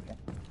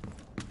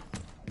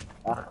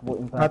اخ بو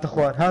انت هات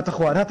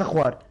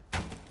اخوار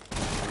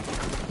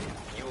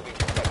You will be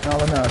detected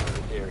يلا نار in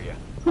this area.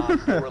 Op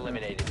 4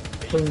 eliminated.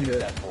 Mission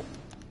successful.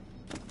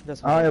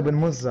 ها يا ابن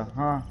مزة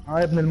ها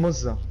يا ابن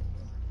المزة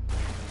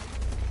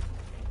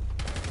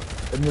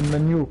ابن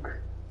المنيوك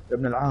يا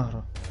ابن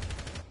العاهرة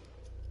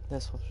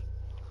يسخر.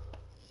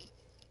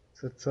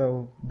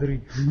 ستساوي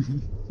دري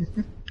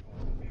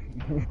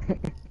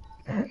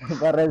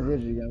برز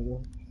يجي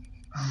جنبه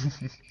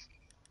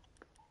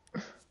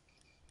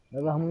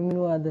هذا هم من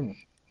وادم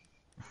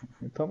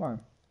طبعا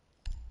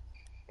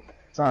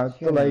ساعة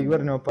طلع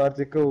يورنا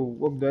بارتيكو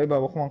وقدو ايبا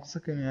بخوان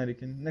قصكن يعني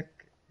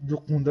كنك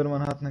دوقون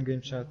درمان هاتنا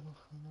جيم شات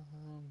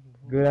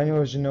قراني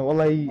وجنا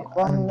والله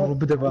انا برو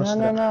بدا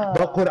باشتري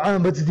بقول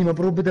عام بتدي ما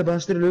برو بدا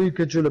باشتري لو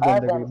يكجول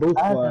بندقي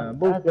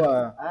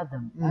بوفا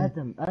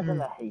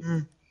آدم أحيس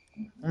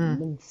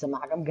من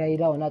سمع كم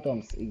قايلة وناتو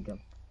أمس إيقام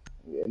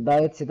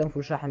دايت سيدم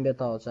فوش راح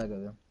نبيتها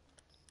وشاقة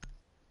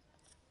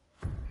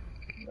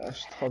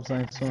اش تخاف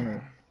زين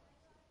تسوني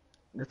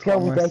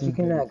تكاو دايتي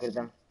كنا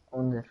قردم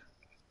ونر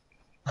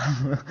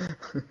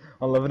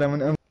والله بدا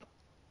من ام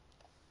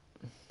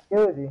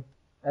كيودي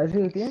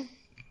أجيتي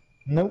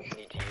نو You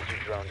need to use your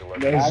drone to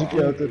locate. لا اجيك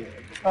يا تر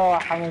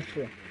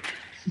حمستي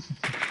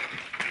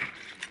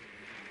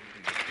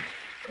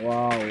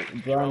واو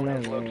Drone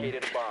جوانا has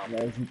located a bomb.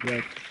 لا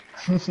أجيك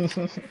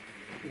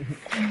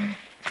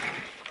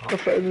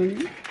خفاني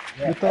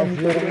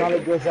أجيك على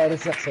الجزائر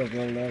سخصت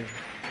والله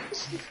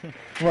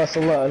ما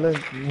شاء الله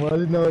عليك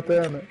والدنا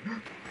وتانا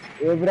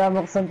إبراهيم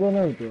أقسمتين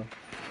أنتو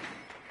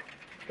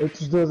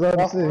ايش دو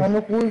زاد سي أنا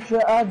أقول شو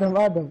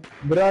آدم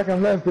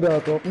براكم لا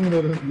كراته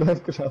من لا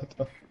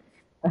كراته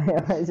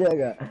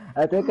شاقة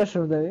أتوقع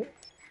شو ده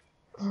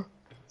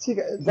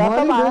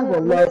طبعا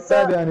والله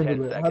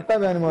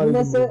حتى يعني ما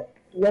الناس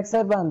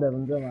يكسر بانده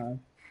من زمان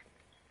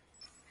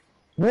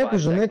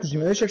ميكوجو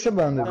ايش يكسب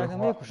عندك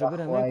ميكوجو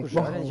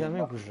انا جا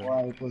ميكوجو.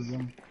 واي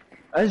كوزم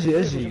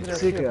اجي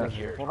سيكا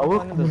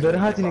اوك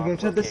مدرهاتي نجم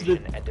شات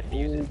Location and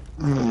defuse it.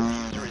 The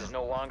diffuser is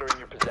no longer in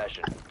your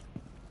possession.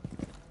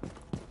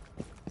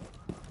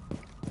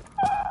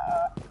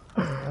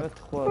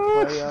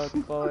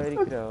 خواري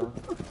كراو.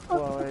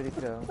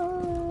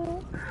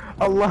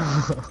 الله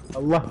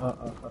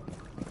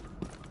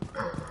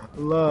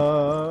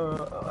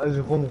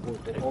اجي خمخو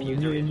The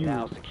diffuser is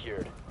now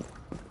secured.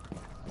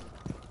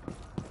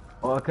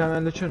 كان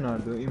عندك شنو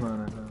ناردو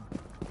ايمانا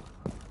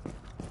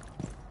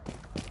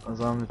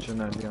اظام لك شنو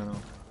ناردي انا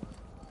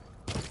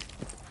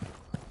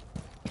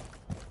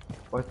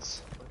وات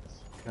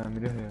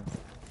كاميرا هي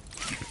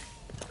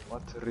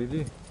وات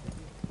ريلي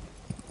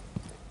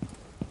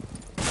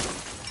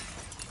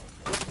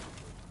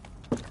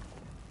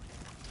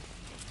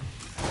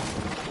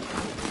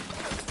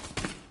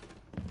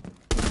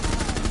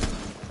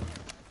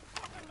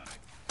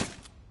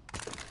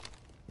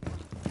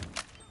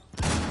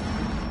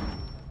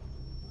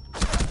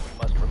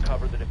Must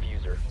recover the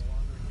diffuser.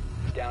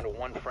 Down to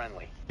one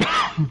friendly.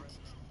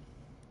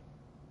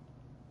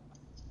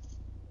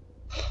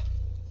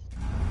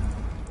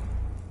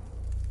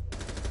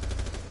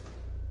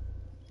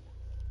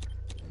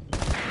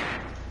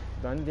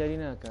 داني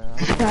داريناك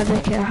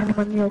عليك يا أهل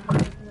منيوك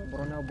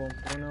برونا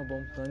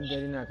بوم داني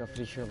داريناك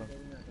فريشيلا.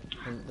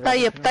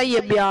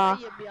 طيب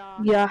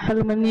يا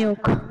أهل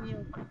منيوك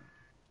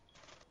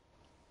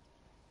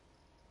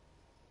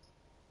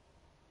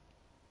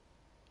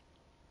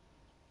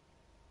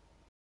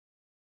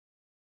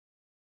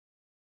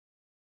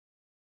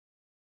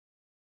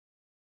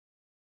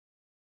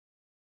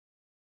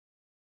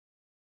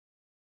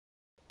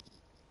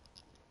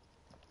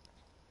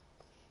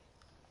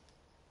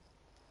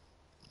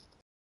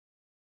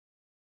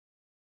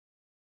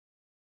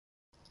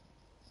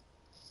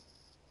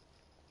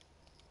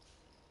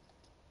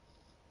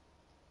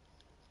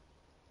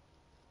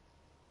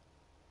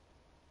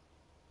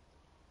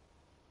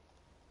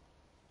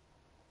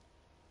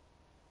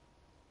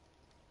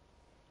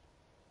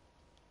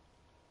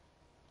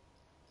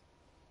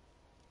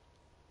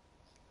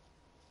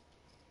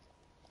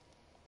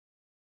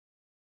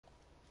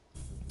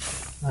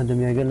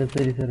آدم يا قلب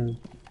تري ثرن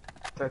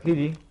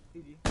تأكيدي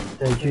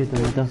تأكيد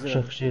أنا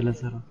تخشخ شيء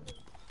لسرة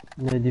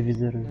نادي في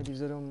زرن نادي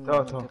بزرهم تو.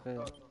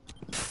 منطقية.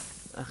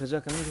 اخي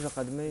جاك ميكوجو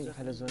قدمي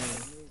حلزوني.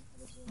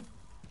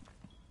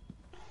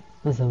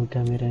 مثلا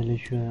كاميرا اللي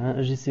شو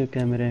اجي يصير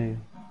كاميرا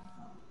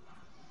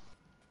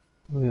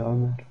ويا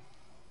عمر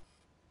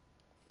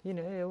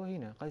هنا ايوه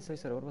هنا قايس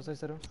يسرى وربا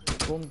يسرى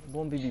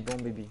بوم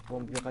بي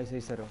قايس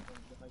يسرى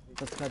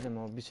بس كذا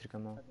ما بيشركه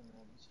ما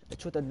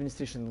تشوت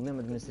ادمنستريشن ضمنيهم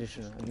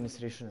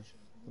ادمنستريشن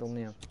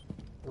ضمنيهم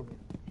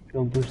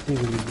كان بوشتي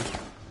قولي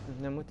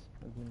نموت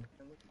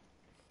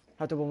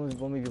هاتوا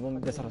بوم بي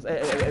دس راس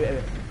اي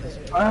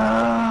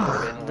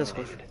دس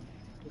كوش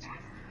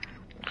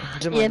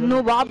يا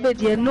النوب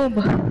عبد يا النوب.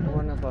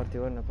 ورنا بارتي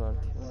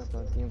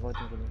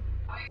انفايتنج كلهم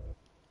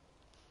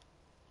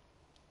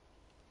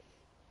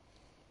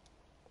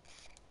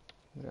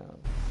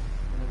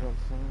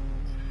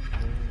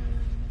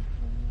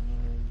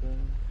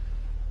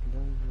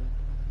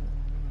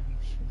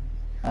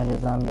على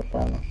زعم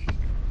بتاعنا.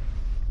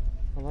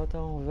 والله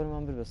تمام غير ما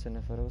عم بلبس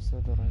النفر بس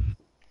هذا رايح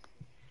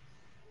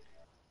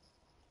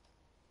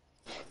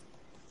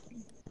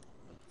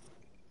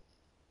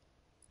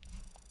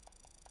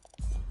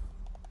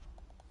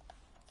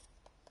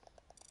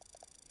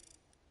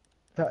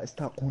تا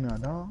استاقونا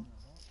لا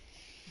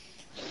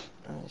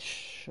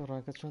شو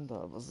رايك شلون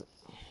بس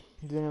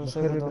الدنيا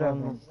بخير مسوية براكم.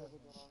 دوران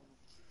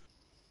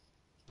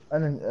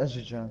انا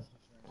اجي جان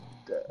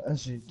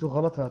اجي تو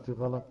غلط هاتي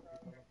غلط.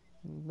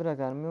 بلا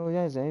كان مو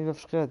جاي زين في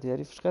فشقات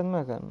يعني فشقات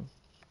ما كان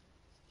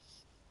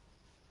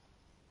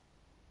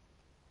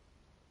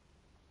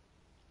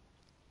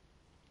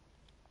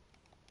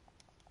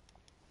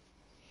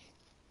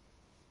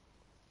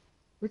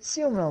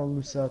وتسيو من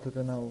اللوسات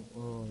انا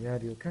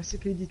ياريو كاسي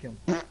كيدي كم.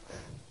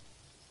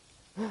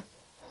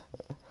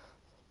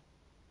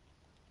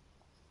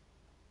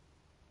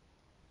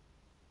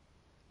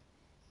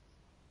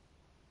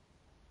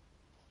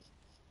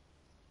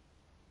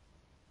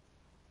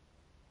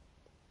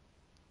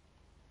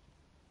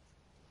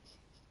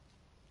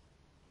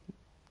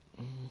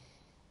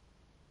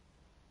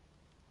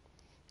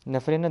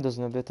 نفرين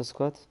ندوزنا بيت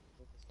سكوات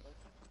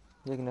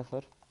يك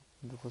نفر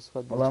بيفو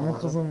سكوات والله من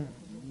بالشمال خزم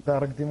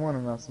دارك ديمون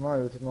الناس ما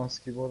يوتي ماوس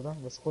كيبوردا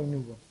بس خوي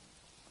نوبه.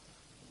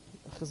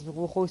 خزبك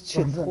هو خوي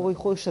شت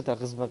خوي شتا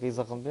خزبك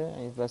يزقم به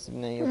يعني بس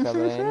من ايو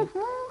كابرا يعني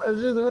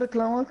اجي دور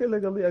كلامات اللي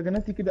قال لي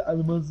اغنتي كده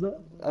المزه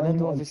انا اني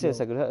دو مو في سي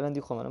الكلام. سكر انا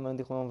دي خم انا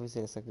دي خم في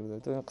سي سكر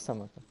تو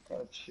قسمك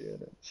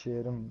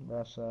تشيرم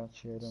باشا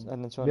تشيرم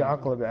انا شلون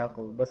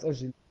بعقل بس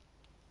اجي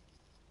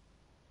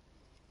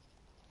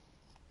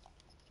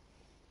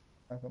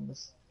لكن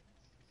بس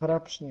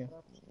فرابشني.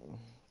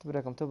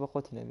 تبركم تو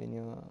بقوتنا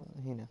بيني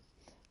هنا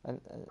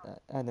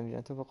ادم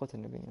جان تو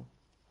بقوتنا بيني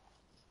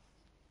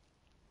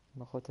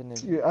بقوتنا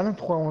انا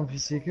تخوان في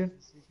سيكل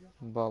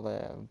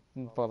بالا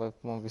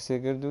مون في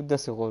سكر دو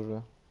دس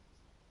غوجو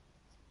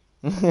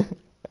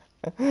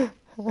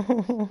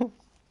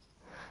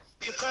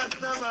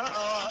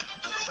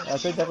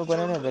أعطيت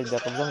دقيقة أنا بيك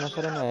دقيقة بزمن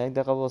نفر أنا هيك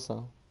دقيقة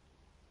بوصة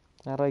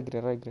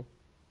رايقري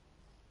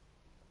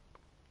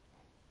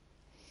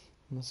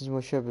مسج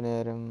مو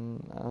شبنر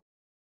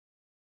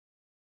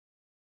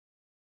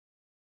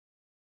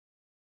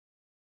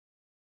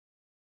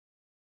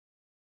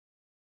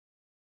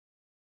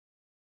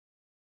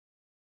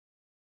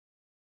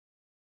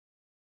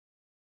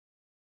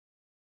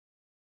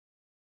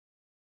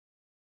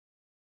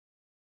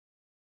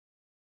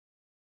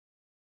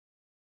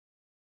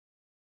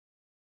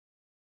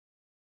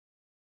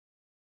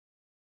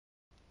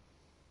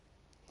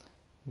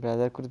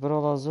برادر كنت برا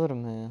والله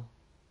زورم هي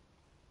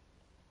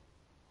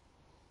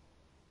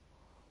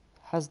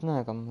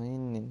حزناكم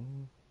هيني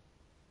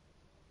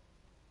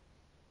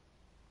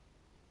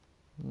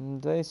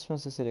ده اسمه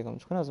سيريكم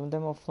شكون لازم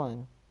دايما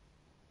اوفلاين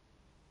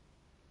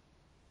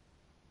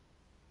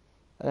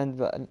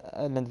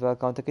الاند با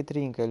اكونت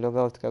كترين كي لوغ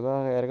اوت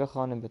كبا غير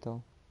خانم بتو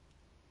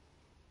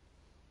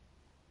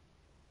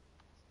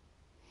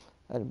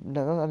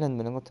لا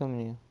الاند من قلت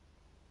مني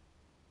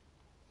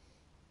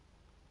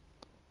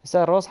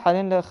هسه الروس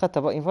حاليا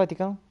خدتها بقى انفايتي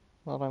كم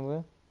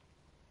مرة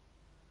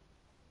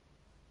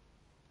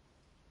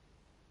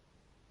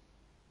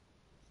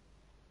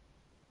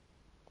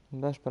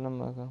باش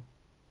بنما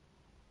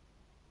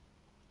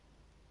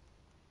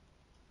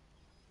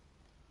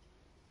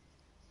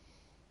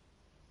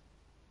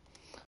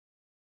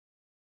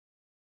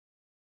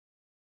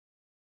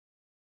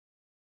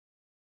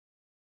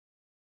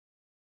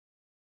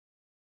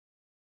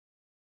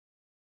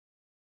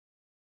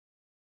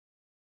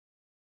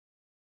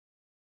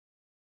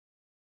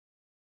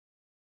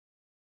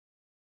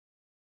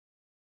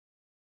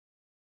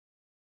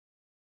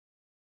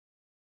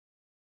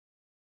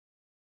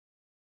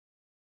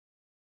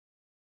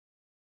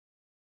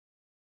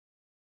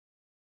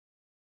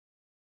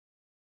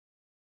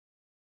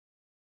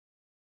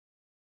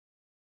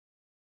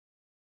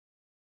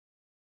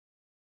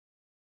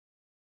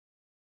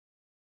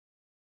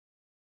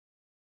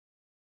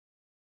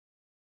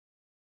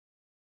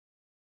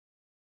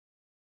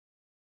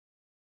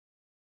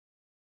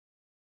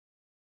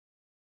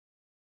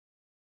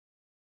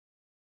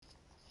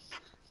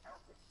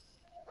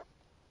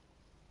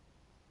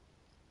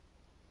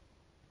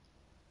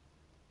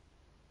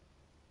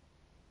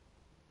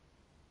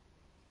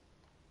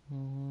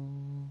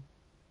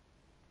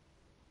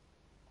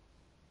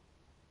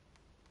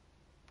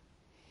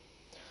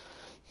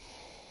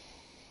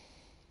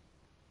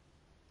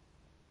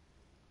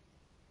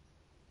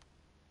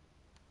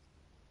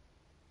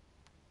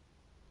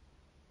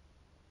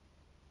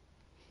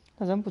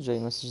نازم بۆ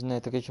جای مەسج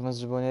نایەتەکەی کە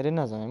مەسج بۆ نێرێ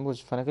نازانم بۆ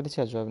فەنەکە لە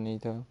چیا جواب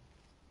نەیتەوە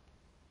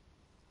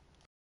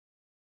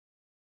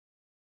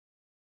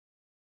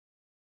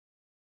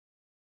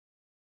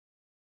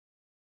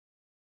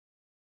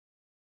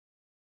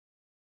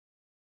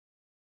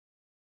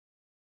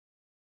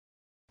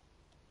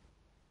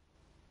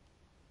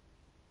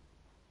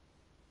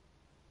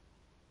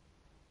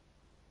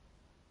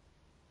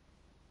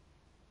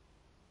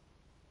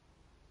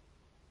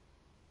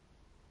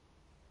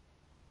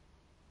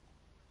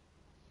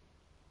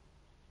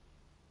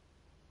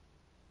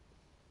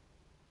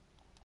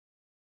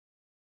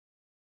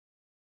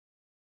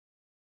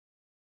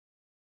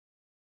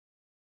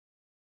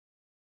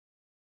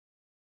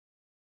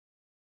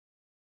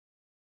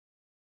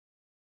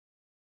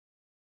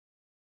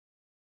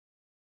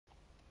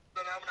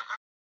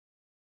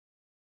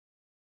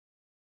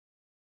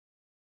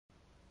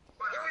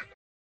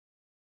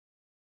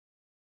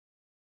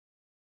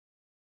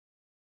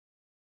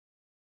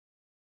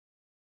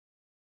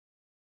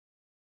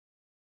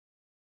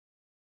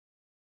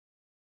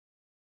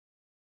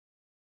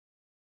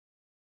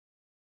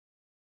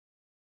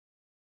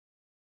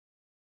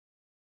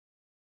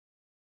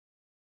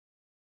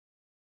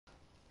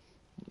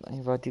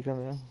هیڤاتی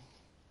کەمێ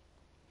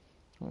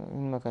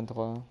من مەکەن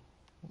تخوا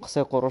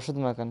قسەی قۆڕەشت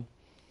مەکەن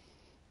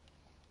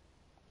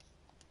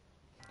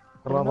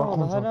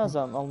ها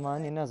نازام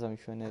ئەڵمانی نازانم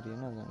شوێنەریە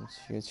نازانم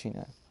چیە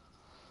چینە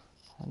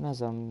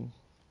نازانم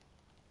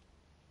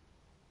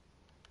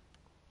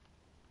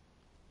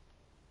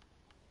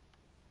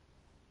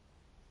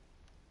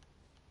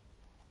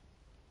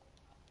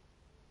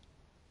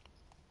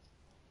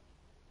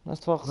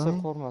نستوە قسەی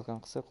قۆڕ مەکەن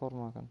قسەی قۆڕ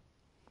مەکەن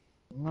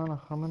نه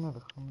خەمە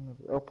نەدە خەمە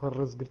نەدە ئەو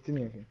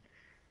پەرڕێزگرتنیەکەی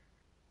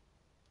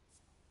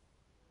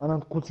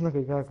ئەنان قوچ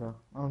نەکەی کاکە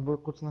ئەم بۆی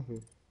قوچ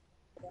نەکەی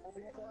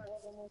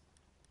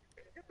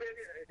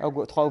ئەو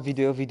تخوا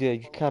ڤیدیۆ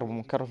کار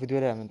بووم کەڕ ڤیدیۆ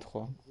لای من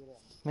تخوا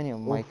منێ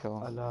مایکەوە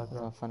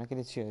فەنەکە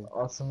لێ چیە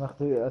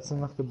ئاسم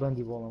نەختی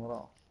بەندی بۆڵم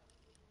ڕاو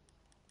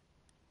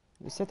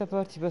سێتە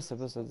پارتی بەسە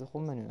خۆ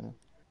منوێنە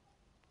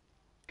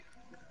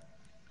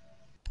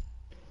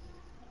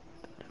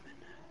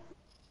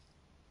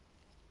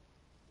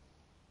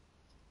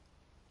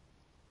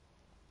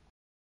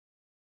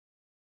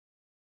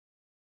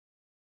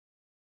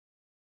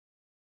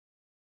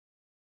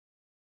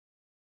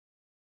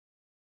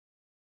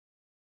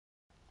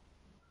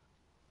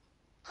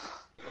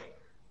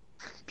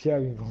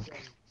پیاوی بۆم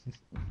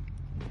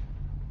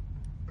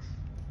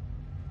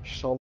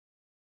شەڵ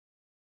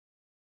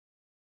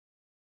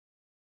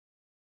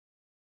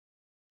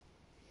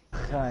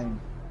خاین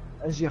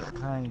ئەژێ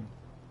خاین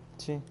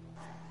چی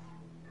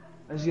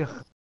ئەژێ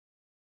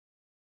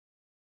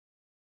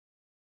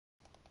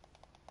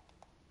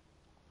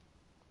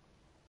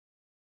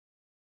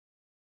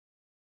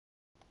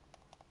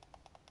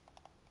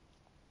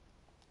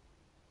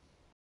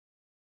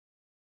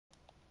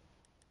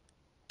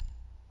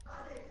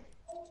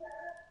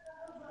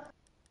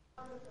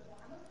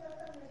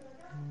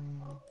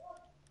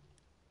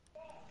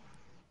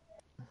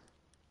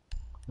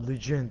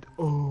ليجند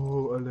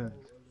اوه الان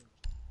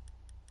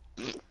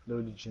لو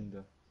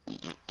ليجندا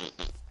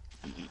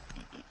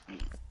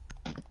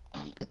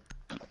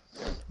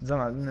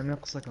زعما عندنا من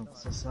قصة كان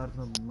قصة صارت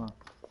نبل ما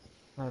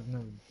صارت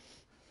نبل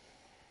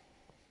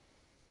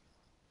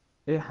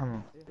ايه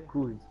حما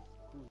كوي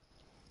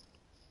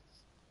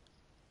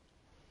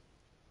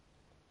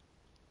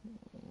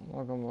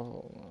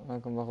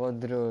ماكم بخوات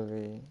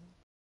دروبي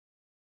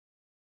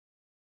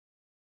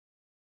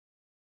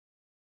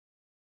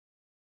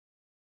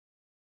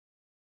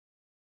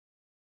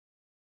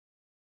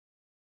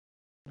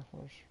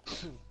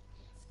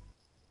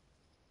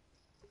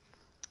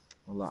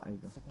والله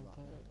عيبة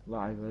والله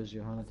عيبة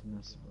اجي هانت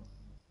الناس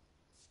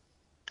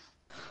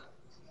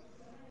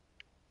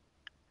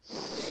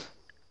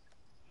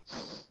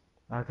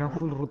كان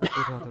فول رد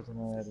قطعة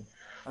تناري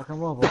كان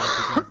ما بغى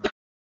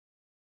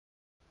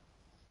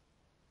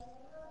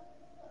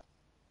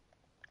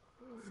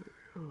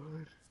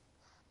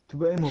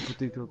تبقى ايمو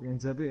بوتيتو يعني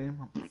زابي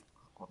ايمو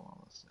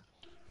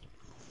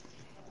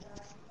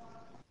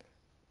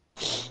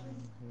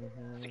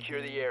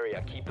Secure the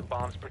area. Keep the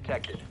bombs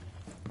protected.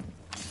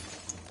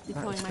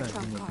 Deploying my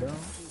trump card.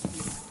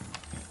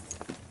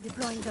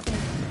 Deploying the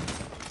base.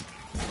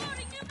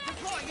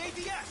 Deploying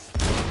ADS.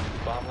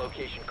 Bomb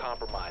location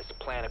compromised.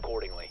 Plan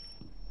accordingly.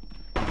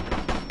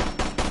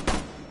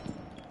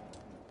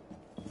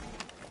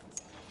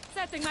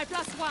 Setting my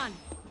 +1.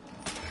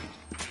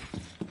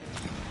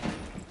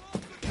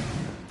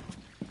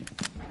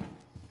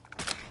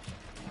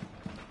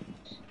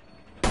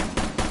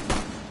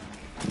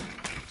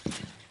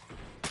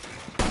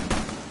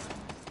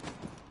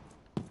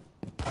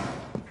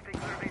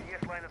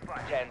 Line of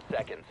fire. 10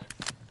 seconds.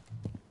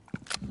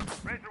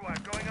 Razor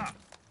wire going up.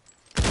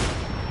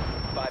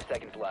 5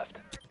 seconds left.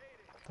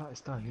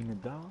 está هنا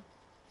الدعوة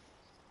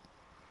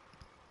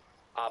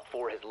Op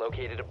 4 has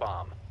located a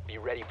bomb. Be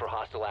ready for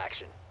hostile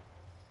action.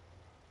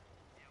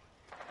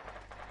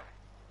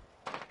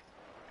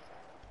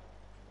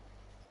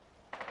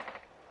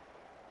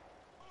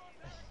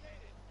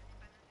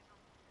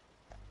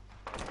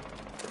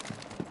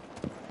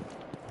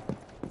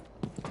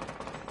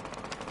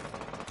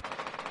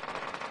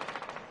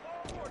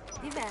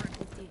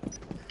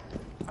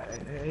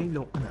 اي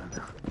لو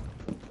قنانا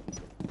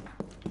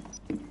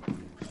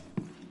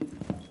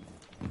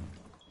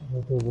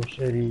هذا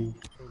بشري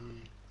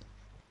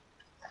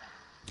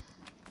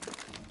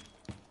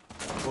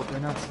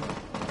وقنات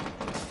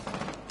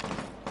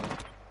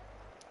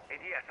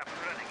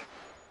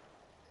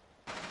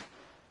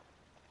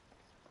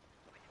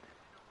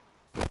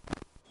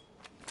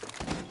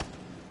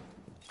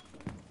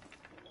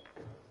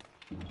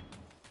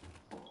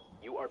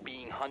You are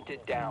being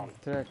hunted down.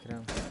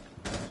 تراكر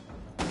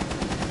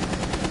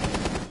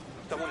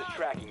Someone is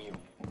tracking you.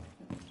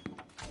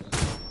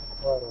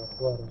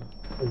 فارا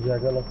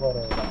الجاقلة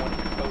فارا Someone is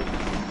exposed.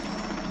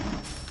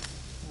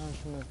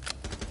 شو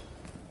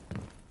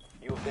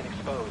You have been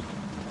exposed.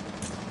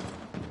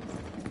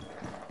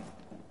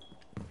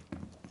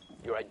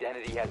 Your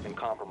identity has been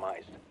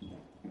compromised.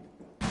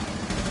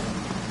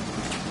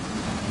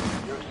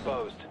 You're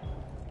exposed.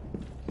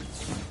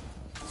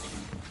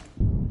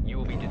 You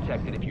will be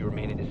detected if you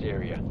remain in this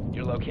area.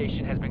 Your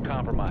location has been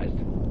compromised.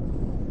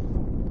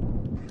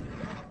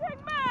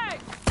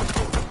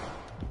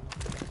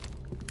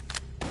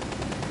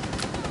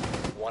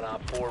 One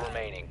op 4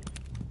 remaining.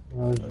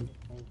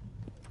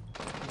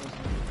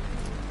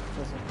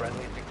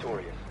 Friendly is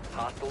victorious.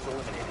 Hostiles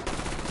eliminated.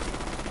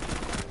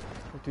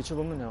 تويتش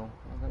ضمن هاو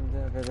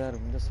هذا قدار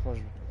بس فوج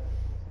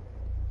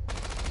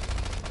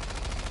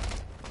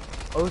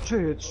او چه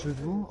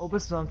يتشدو او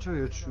بس هم چه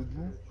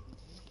يتشدو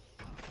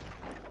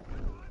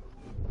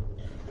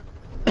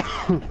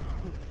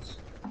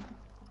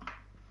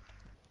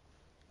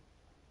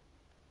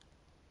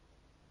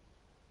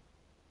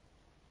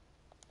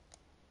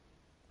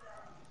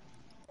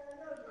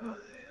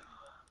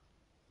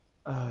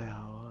يا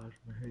عوار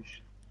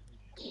مهيش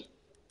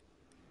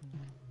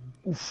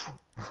اوف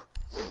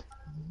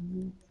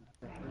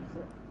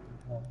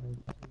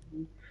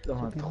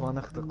لما تخوان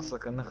اخذ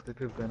قصك انا اخذ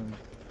كيف كان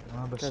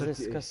ما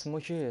بشرتي ايش كاسمو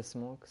شي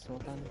اسمه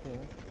كان كده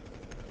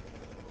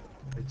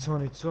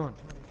يتسون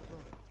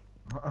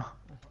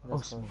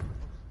اسمه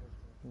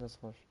داس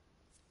خوش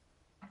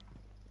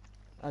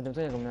ادم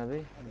تايق من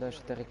ابي داش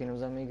تاقيكين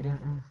وزام يجري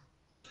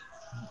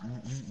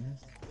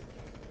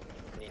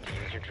Need to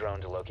use your drone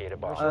to locate a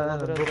bomb.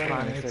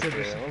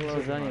 والله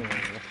زاني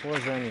اخوه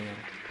زاني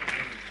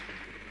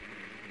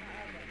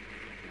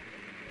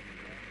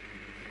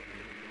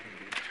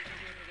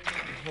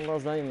والله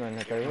زاني من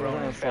هكا والله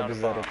زاني صوب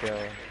الزارك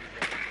يا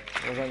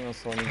والله زاني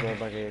صوني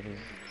جوابا غيري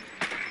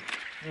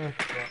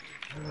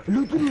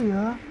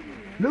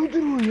لو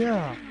دروا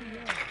يا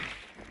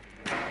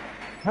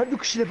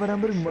هذوك الشيء اللي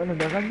برامبر انا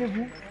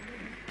بغلبه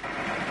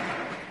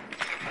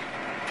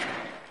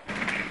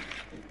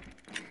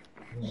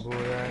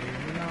بوياري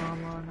من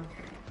امانه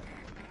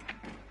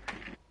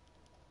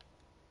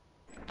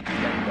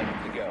 10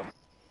 seconds to go.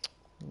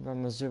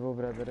 بمسجبه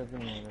برادر ابن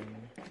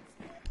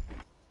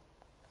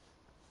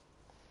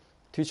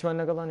تويتش ما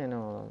نقلاني انا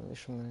والله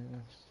ايش من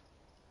نفس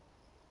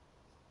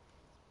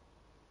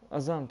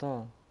ازام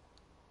طبعا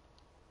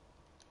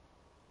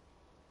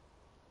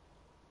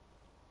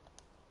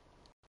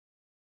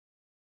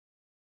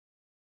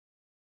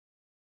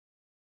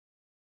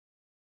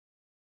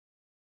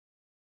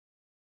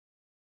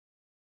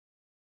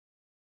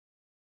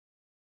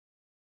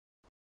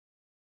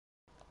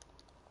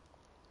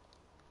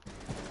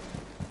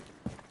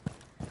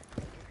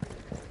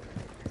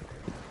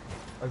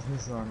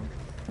ازنسانو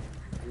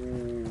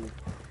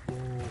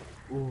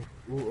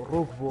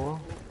ركبه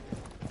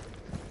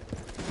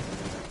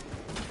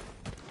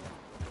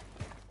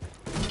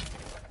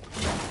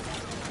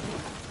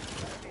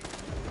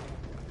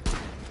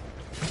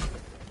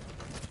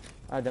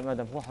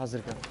ادم هو حاضر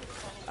كان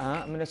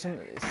من اسم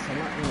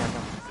السماء هنا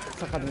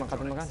فقد ما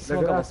قد مكان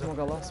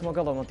سموك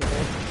الله منطقه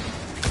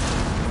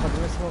قد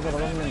سموك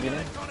الله من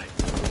المدينه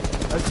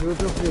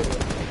اسود وفير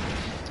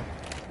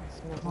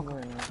سموك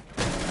الله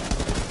هنا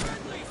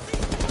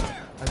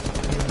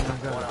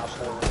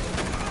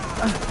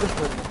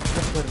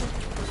دفرني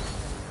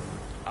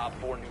Op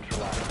 4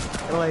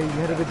 neutralized. والله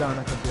يهرب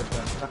دانا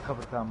كمبيوتر ركب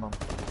تمام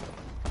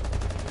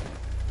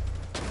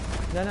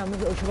لا مو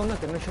شغل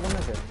نكر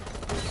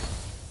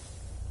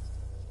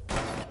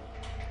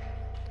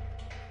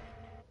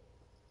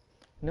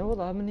نه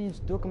والله من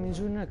دوك من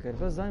يجون نكر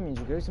بس زاي من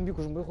يجوا يسم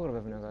بيكوش بيخور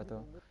بفنا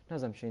قاتو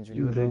نازم شي ينجلي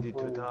You ready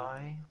to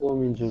die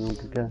ومن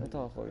جنوبك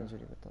تا اخو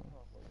ينجلي بتا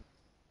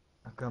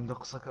أكم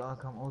دقصك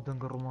أكم أو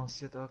دنق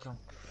الرومانسية أكم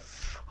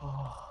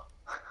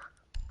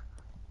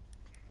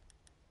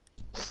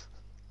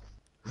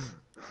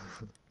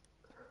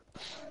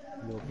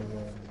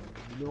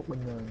لو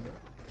قلنا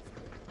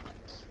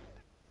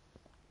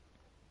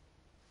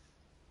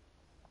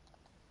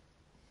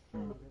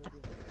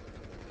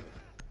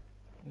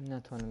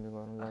ناتوانم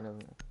بيقولون لا لا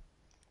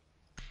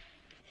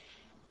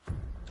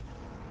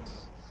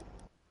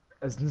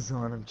از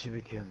نزانم چی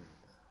بکن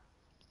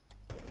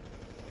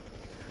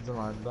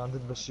زمان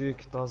باندت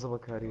بشيك تازه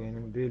بكاري يعني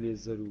بي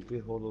ليزر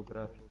وبي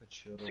هولوغرافي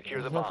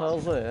Secure the ما bomb.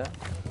 فاضي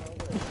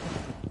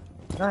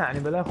لا يعني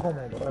بلا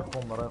خومه بلا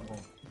خومه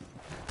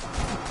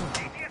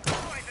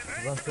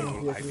زمان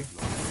سلم فيها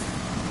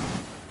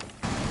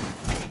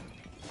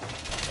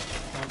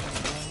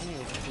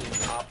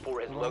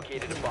has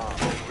located a bomb.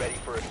 Be ready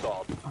for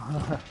assault.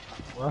 Op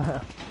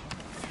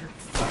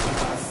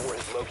 4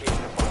 has located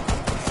a bomb.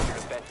 Use your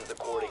defenses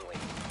accordingly.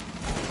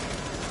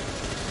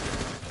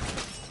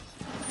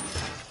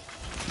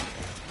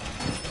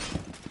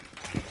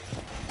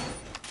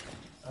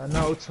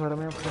 انا اوتسفر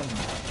ما يمكن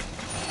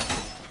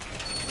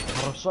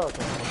رشاط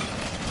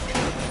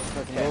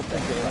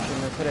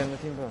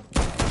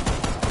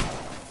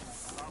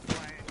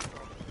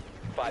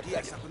Five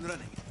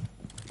seconds.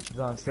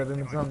 زين استبي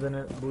من زمان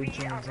بدنا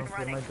بوجه من زمان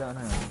في الميدان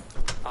هنا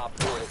Op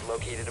 4 has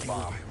located a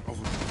bomb.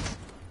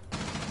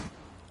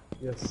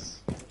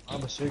 يس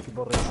هذا الشيء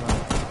برا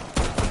يسان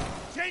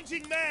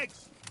Changing mags.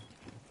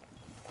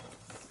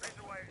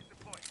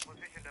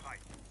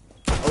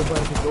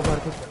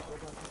 اوفر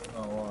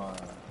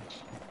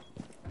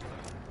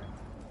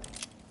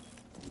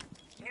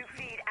New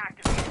feed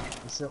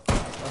activated.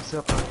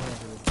 اسيق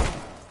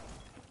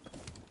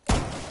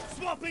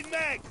Swapping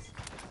mags.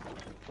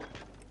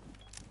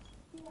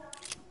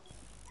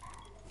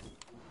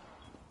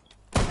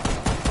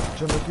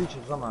 جنب تويتش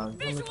زمان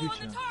جنب Visual on تويتش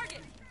the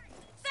target.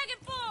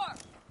 Second floor.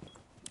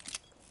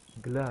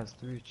 جلاس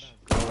تويتش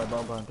والله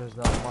بابا انت ايش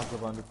دام ما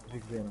طبعا عندك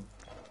تريك زينه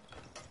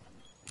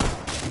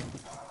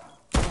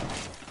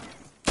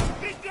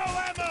Bingo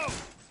ammo.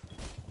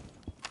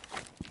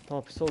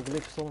 طب سوق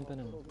ليك صوم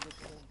بينهم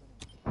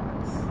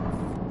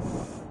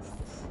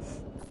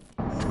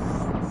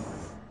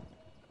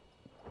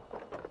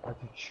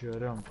هاتي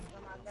تشيرم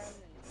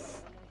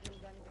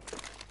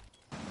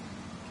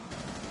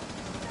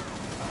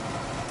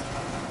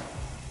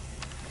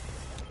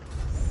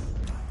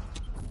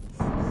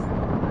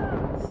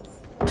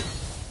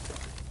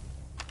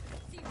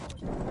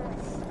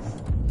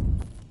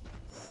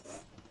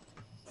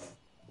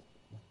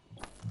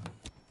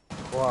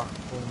واه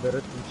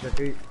وندرت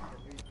بشكل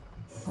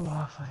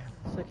الله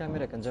فاهم سي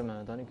كاميرا كان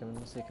جمع داني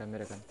كمان سي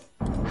كاميرا كان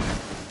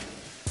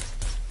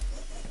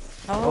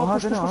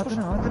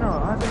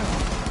هاتنا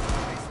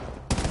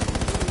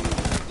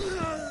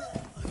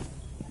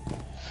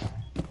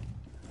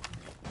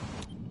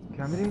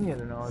كاميرين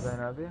يلا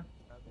نوادينا ابي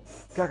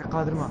كاكا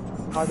قادر ما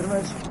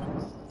ايش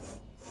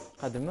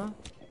قادمة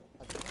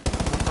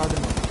قادر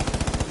ما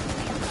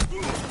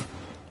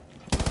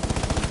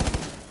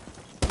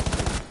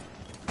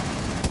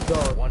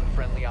One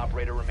friendly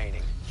operator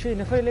remaining. شيء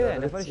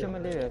نفر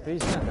شمال ليه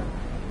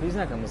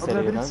فيزنا كان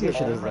مستريح ما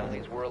فيش رزق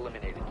Friendlies were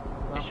eliminated.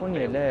 ما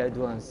أخوني لا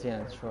أدوان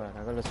سيان شوي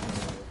أقول اسمه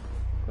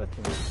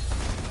كوتي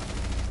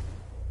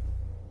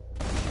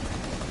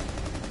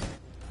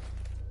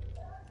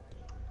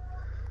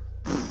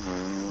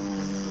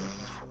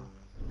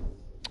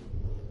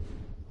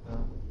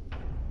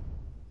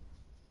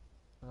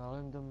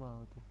العالم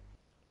دماغه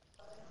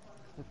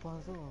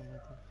البازو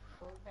عمتي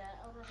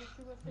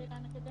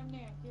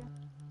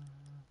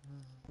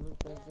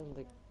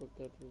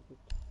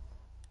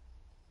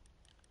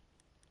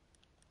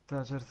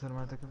تاجر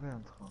سلماتك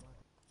فين تخاف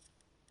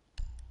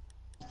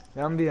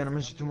يا عمي انا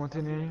مش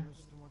تموتين يعني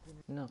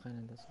لا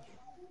خلينا ندرس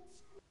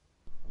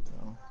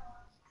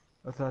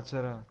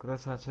تاجر كرة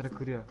تاجر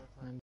كوريا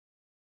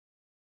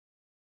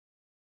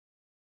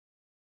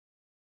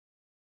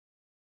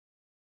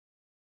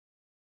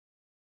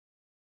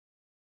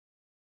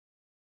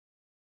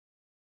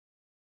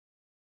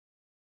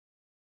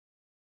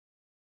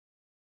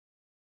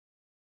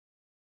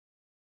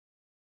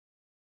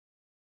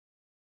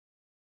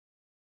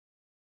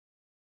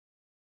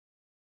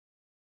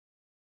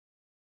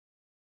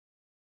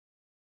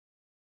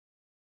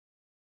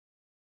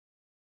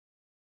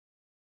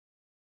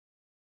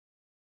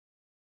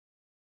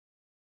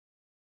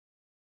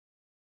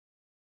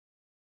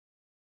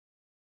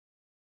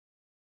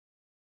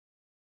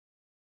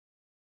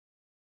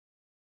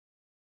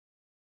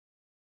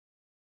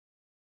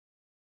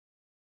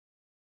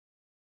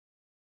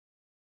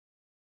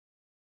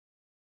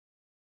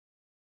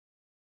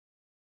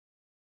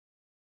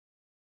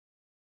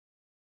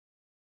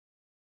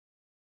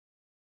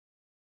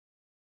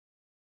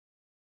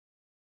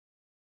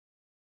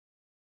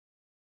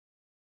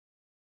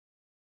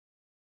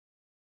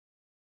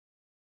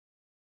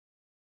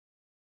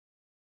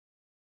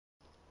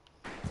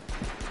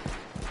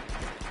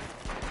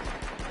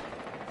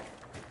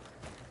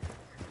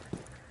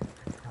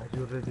Are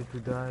you ready to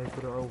die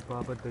bro او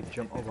بابا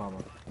دجم او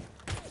بابا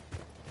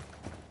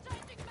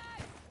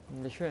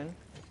لشوين؟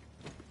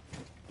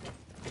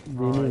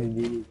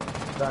 ديني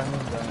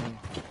دايمين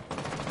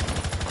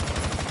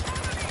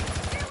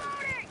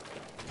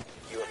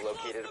You have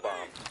located a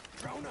bomb.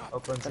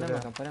 اوبن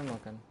سلام فلا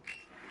مكان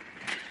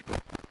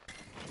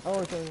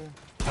أوه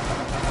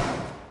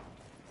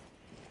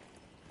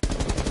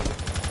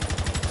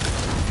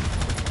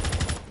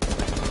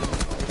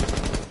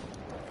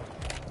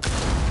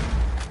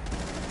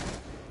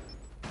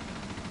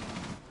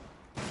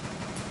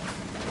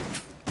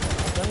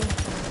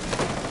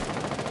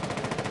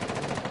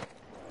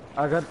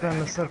اقدر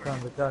من السركان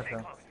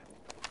بتاعته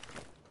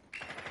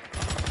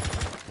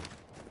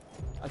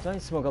أتاني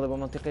اسمه قلب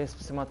منطقية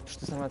سمات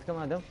بشتو سمات كم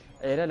هذا؟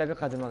 إيه لا لقى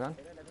قادم مكان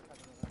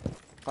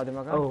قادم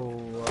مكان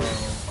اوه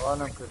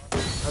انا مكر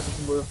هذا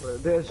اسمه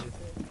يخرج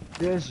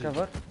ديجي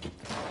كفر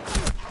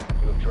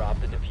You have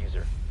dropped the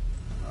diffuser.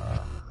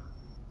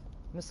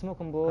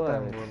 مسموكم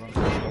بوار Diffuser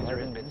has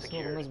been مسموكم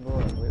secured. نص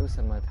بوار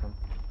ويوصل ما يتكم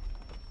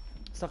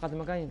سقط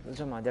المكان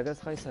جماعة دي قاس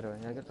قيصر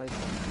يا قيصر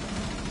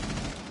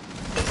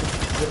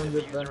The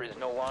diffuser is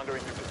no longer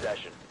in your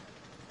possession.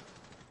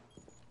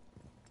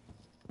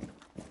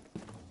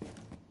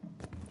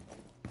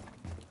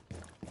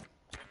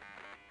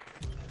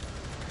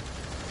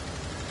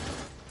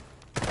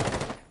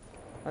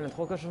 انا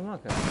تخوك شو هناك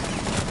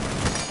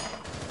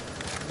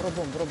برو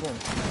بوم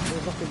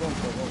ضغطي بوم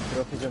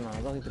تروفي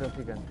جماعة ضغطي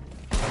تروفي كان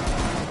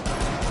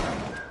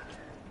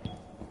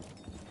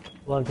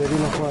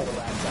والقريب اخوان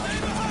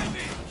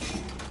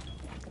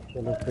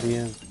شلون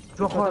فريان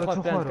شو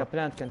خار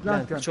بلانت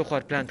كان شو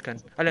خار بلانت كان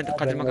هلا انت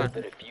قادم المكان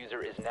The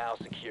diffuser is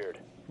now secured.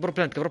 برو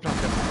بلانت كان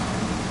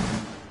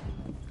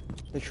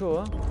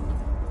شو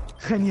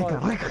خنيك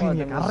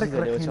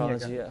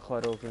رك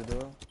خارو كردو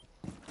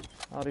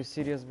Are you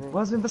serious bro؟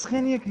 وازن بس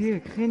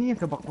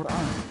خنيك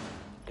بقرآن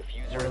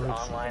Diffuser is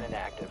online and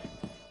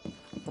active.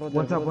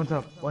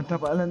 وان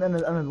تاب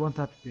انا الوان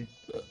تاب فيه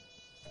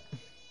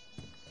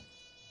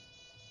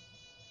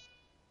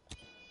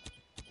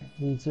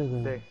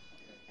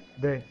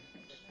دي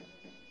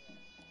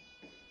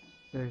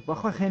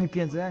باخوي خيني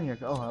بين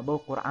زانيك ابو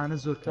قرآن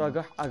الزور شو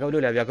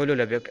اقولوا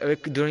لعبي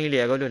دوني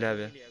لي اقولوا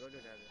لعبي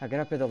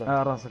هقرا بيدل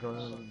راسك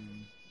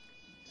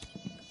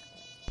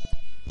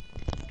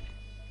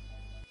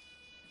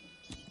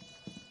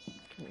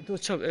تو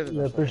تشوف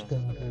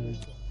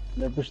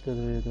لا بشتر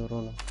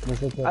دورولا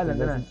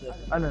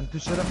الان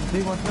تشرف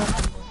دي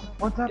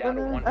وان تاب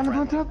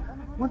انا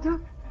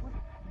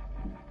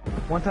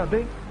وان تاب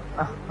دي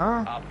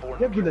ها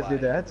يقول لك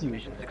ده هاتي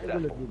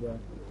يقول لك ده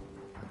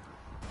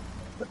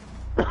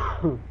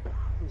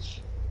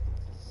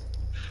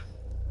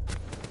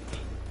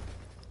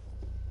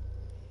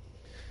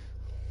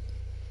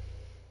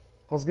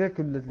قصدي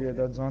كل اللي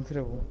ده زمان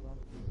تربو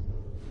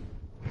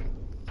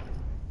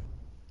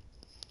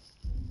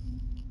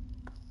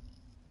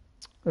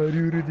Are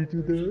you ready to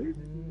die?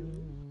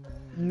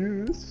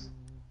 Yes.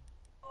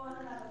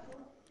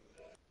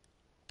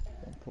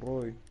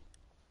 بروي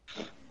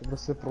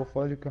بس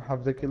بروفايلي كان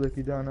حافظك كذا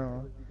كده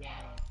انا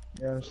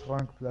يعني ايش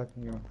رانك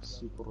بلاتينيوم في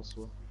السوبر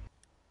اسود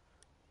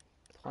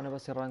انا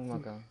بس الرانك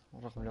مكان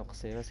رغم لو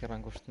قصير بس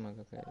الرانك وشت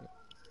مكان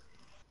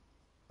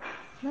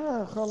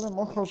لا خلي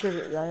مخه كيف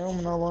يعني يوم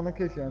من انا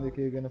كيف يعني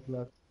كيف انا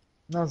فلات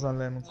نازل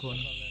لي من كون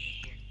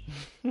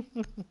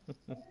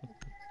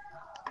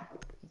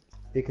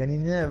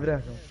يكنيني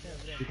ابراهيم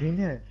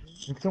يكنيني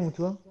انتم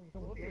متوا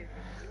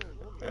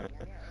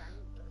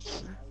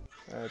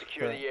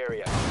Secure the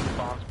area.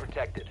 Bombs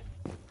protected.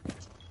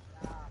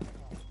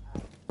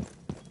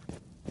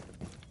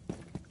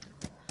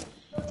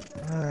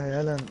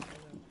 يلا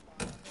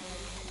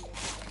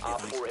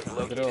Op 4 has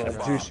located a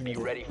bomb. Be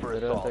ready for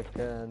assault.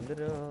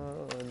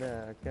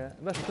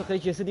 بس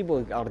تخيل شيء سدي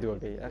بوك ارضي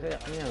وقتي اخي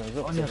يعني انا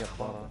زوق سيء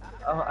اخبار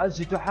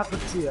اجي تحقق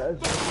سي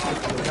اجي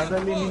هذا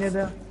اللي من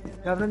هذا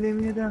هذا اللي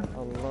من هذا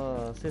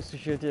الله سيسو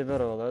شيتي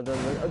برا والله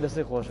هذا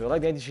سي خوش والله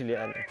قاعد يشيل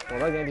لي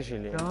والله قاعد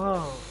يشيل لي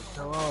تمام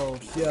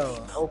يا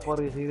او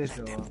فريق هيك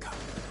شو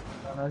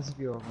انا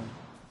اسفي والله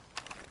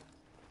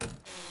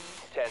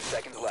 10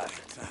 seconds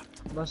left.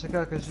 ما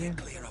شكاك شيء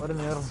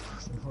ولا يرفض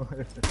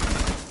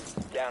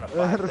Down to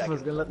 5 يرفض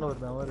seconds. قال لك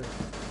قبرنا وري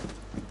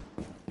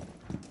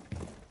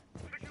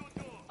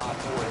Op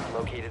 4 has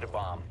located a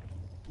bomb.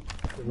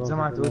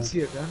 سمعت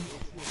وتسير كان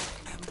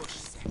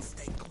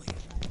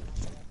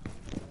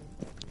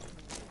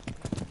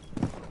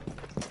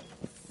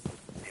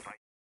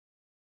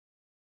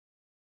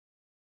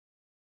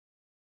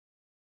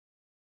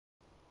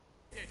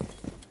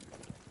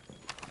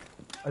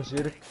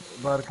أشيرك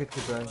باركت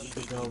كده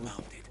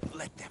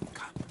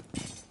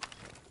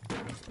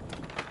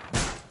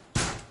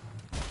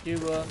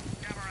ايوه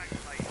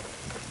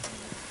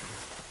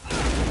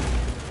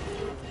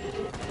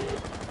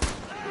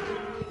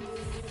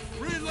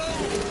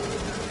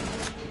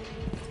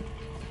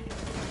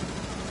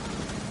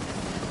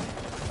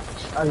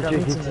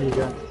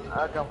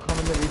أكم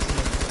خمسة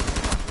ريسين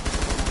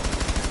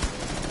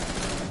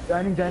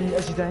دايننج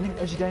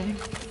أجي دايننج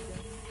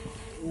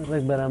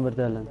رك برامبر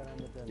تالن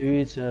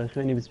تويتش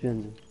خوني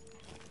بسبينج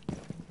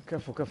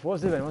كفو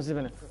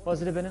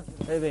وازل بنا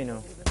اي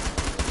بينه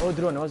او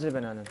درون وازل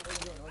بنا انا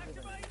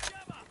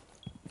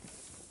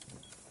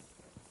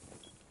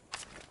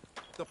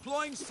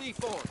Deploying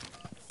C4.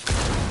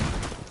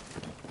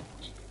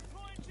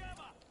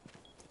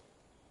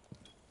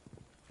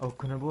 أو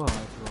كنا بوا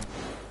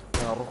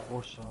يا روح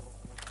وشا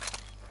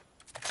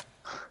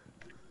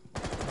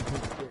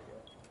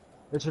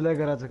ايش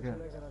اللي قرأتك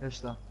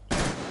ايش ده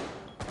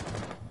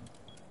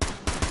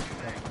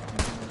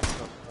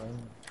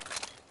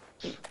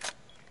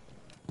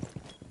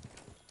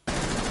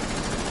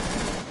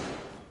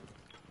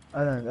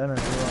انا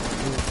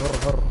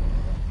هر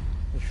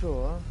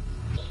شو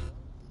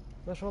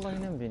باش والله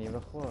ينام بيني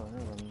باخوه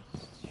نظام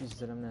شي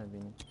الزلمه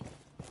بيني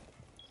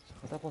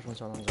خاطر قوش ان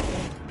شاء الله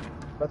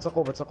نجرب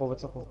بتسقو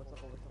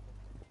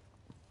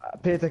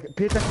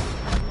بيتك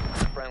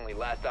Friendly,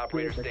 last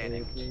operator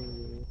standing.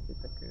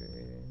 بيتك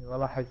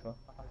والله حيفا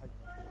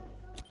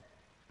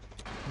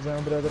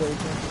زين برادر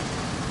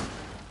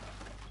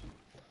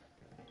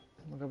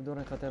ما قبل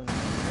دوري قتل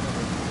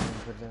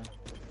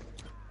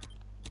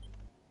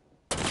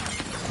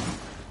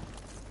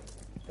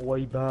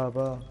وي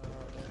بابا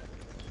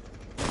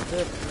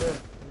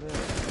لف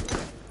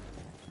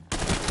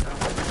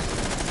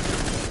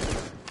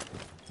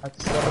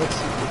هتسرق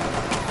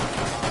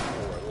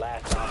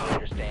Last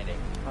operator standing.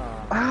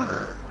 اخ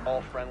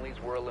All friendlies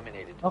were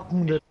eliminated.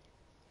 اقمد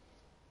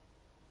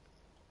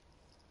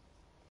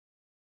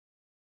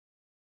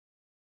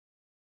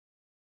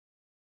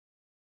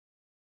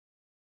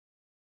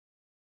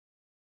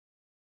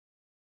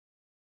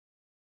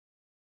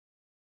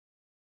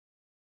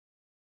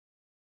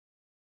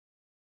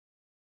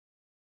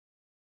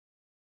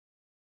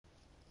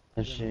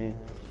هالشي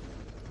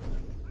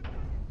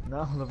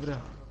ناخذ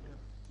برا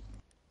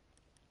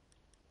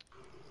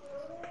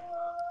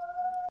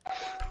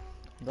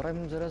ضرب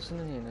من جرى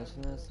سنة هنا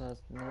سنة ساعة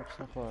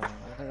نفس الخوارم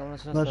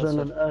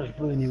مثلا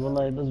اعجبوني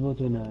والله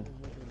بزبطونا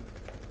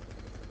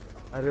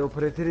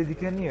الاوبريتور دي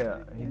كان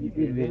هي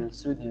بيبي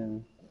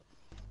السودان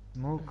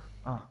سموك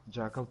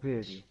جاكل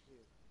بيدي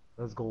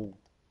ليتس جو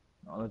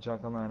على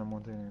جاكل معنا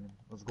مونتين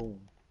ليتس جو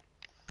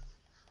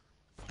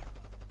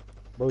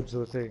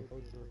بوجوتي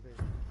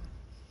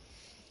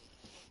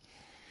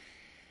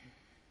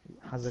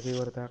حزكي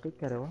ورتاقي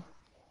كروا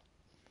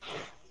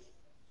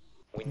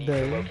We need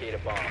to locate a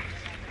bomb.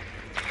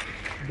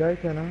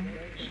 دايك انا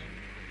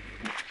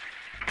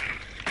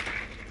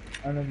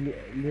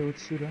اللي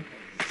وتشيله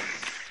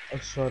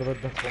الشهر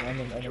بدخل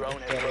انا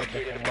Drone has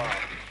located a bomb.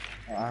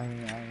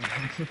 عين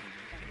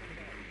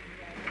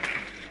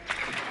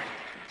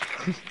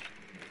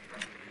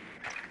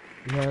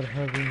يا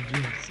ارهاب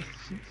الجنس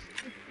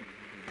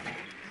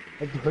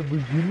هتحبوا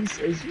الجنس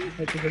اجي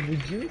هتحبوا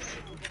الجنس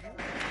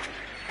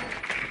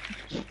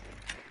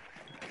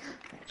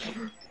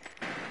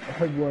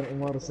احب ان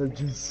امارس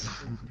الجنس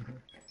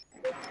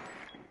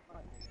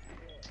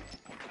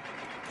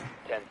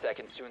 10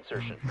 seconds to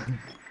insertion.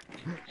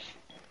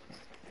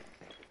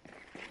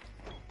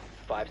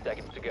 5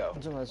 seconds to go.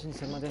 جماعة شنو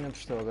سمع دينا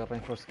بشتوى قابين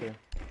فورس كده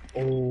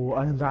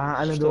اوه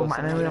انا دو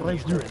معنا وين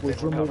رايح You've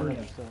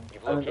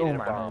located a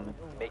bomb.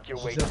 Make your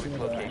way to its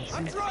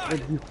location.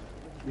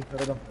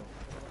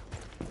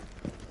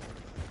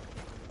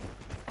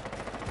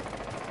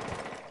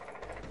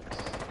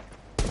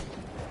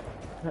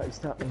 لا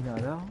استاقينا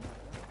لا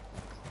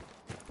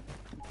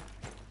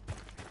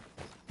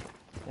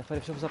يا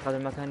فريق شوف سقط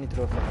المكان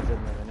تروفي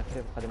حزتنا انا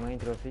فريق قدمين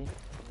تروفي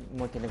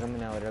موت اللي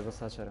قمنا ولا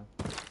قصة شرا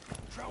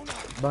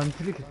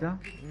بانتريك تا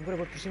نقول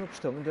بقول بشتو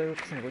بشتو من دايو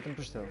قسم قلت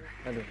بشتو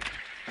الو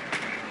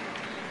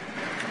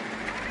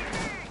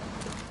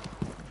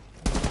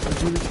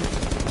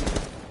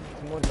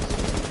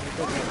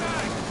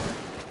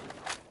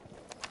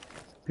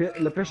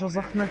لبيش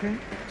وصحنا كين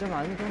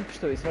جماعة انتم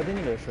بشتو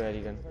يسفاديني لو شوية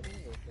ليقن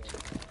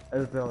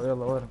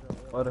يلا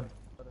ورا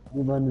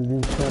يبان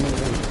زين شان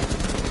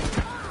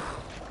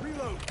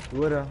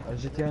ورا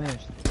جيت يعني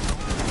ايش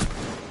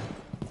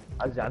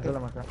عزل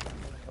مكان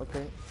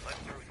اوكي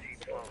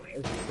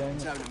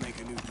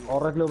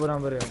اورك لو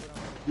برام بريم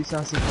دي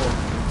سانسي فوق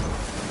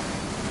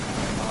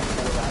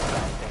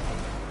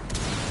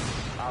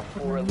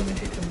Op 4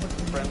 eliminated.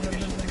 Friendly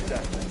mission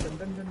successful.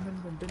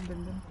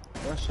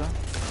 باشا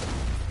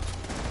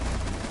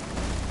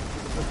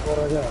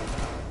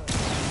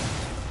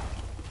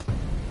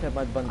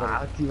بعد بندر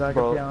اوكي باك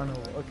بيانو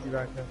اوكي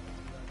باك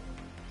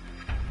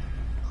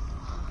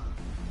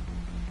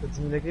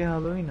زميلك ايه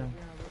هالوين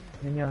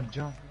يا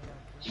جون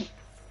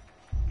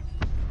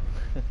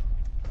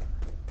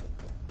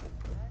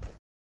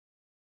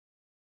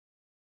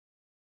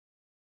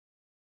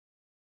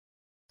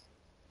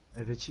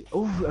افيتشي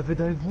اوه افي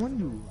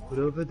دايموندو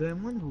كله افي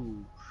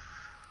دايموندو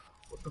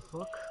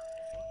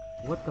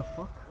وات ذا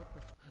فاك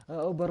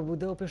او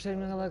بربودا و پێشتر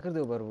من هەڵا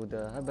کردەوە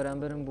بەربوودا هە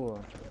بەرامبەرم بووە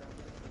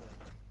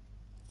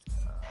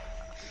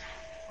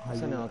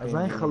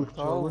زين خلق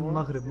تشاون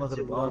مغرب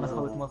انا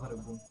خلق مغرب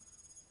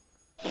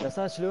لە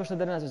لۆشتە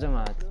دەرناچە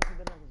جەماعەت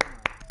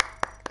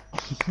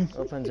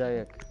ئەو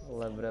پەنجایەک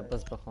وڵا برا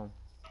بەس بەخۆم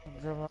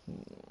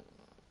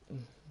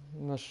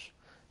مش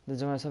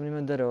دەجەماعەت سەمنی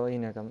من دەرەوە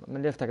هینەکەم من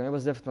لێفت دەکەم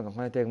بەس لێفت مەکەم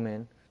خۆی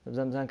تێکمێن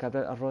بزانم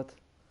کابرا ئەڕۆت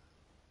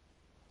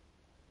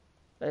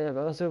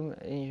بەس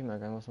هیچ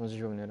مەکەم بەس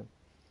مەزژ بنێرم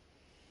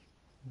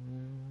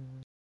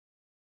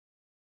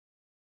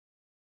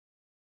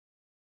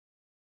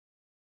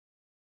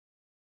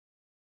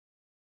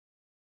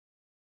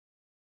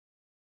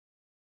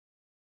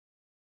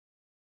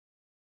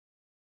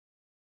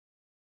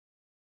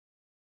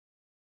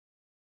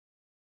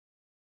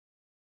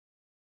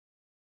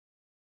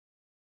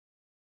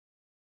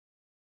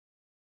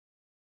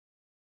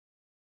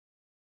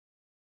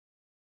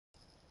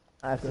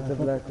عرفت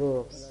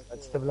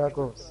بلاك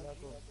اوبس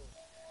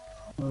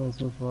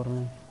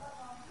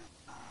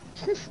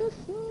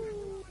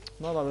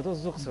ما بعرف تو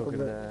زوق سو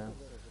كده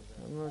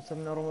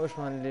سمنا روما ايش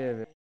مان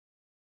ليه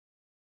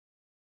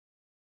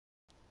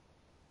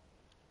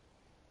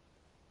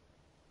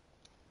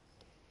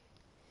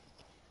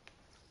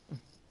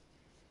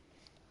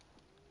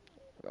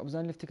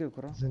بزن لفتكر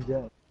كرة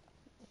زنجان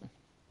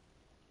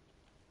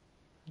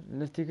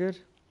لفتكر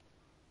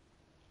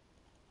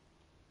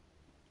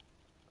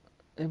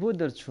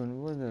بودرت شون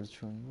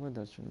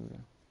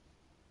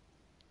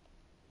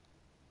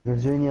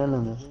جايني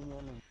ألم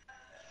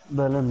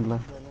بلند له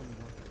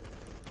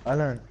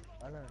الان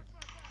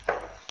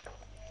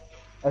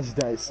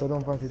اجدع السلام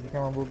فاتي دي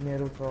كمان بو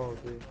بنيرو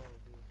فاوتي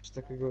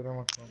اشتكي قولي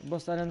مكان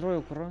بص على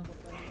روي كرة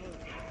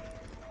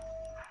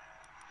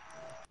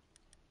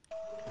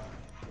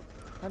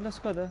هلا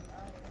سكودا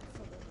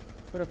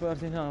كرة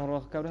بارتي هنا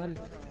روح كابر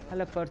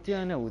هلا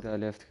بارتي أنا وذا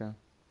لفتك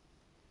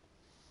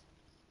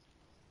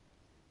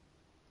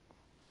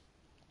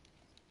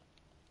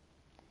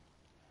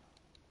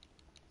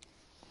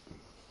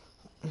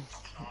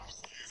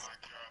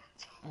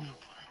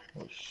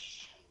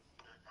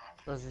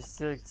بس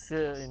السكس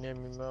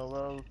إنمي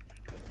ما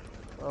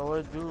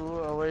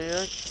أودو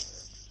أويك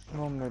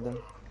محمد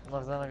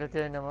مخزنك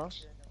تينما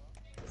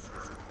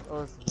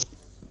أصبر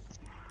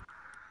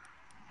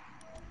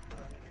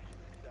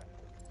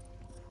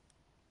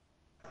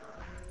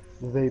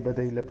زي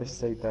بدي لبش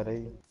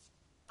سيطري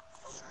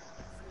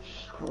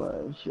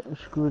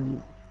شكوري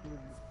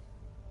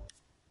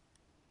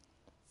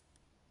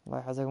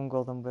والله حزكم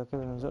قولتم بك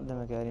من زور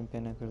دمك عارين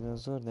بينا كردو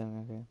زور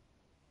دمك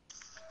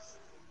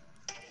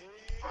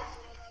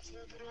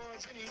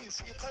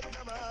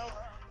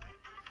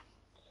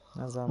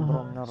نزام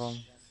بروم نروم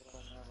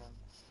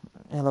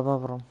يلا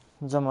بابروم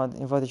جماد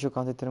انفادي شو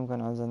كانت ترم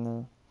كان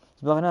عزنا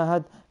سبقنا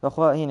هاد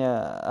اخوا هنا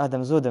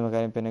ادم زور دمك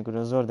عارين بينا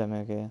كردو زور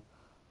دمك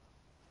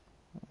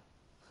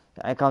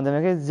يعني كان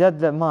دمك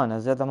زيادة مانا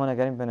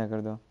قاعدين بينا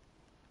كردو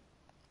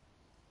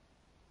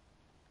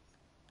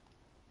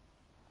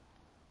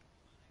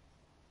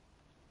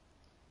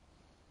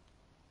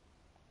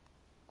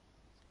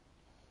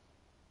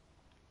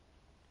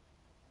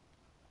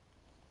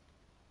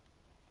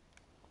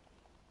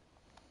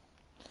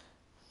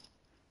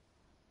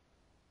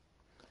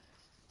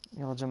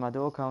يلا جماعة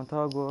دو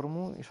كاونتا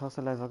قورمو إيش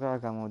حصل لايف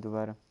كامو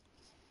دوباره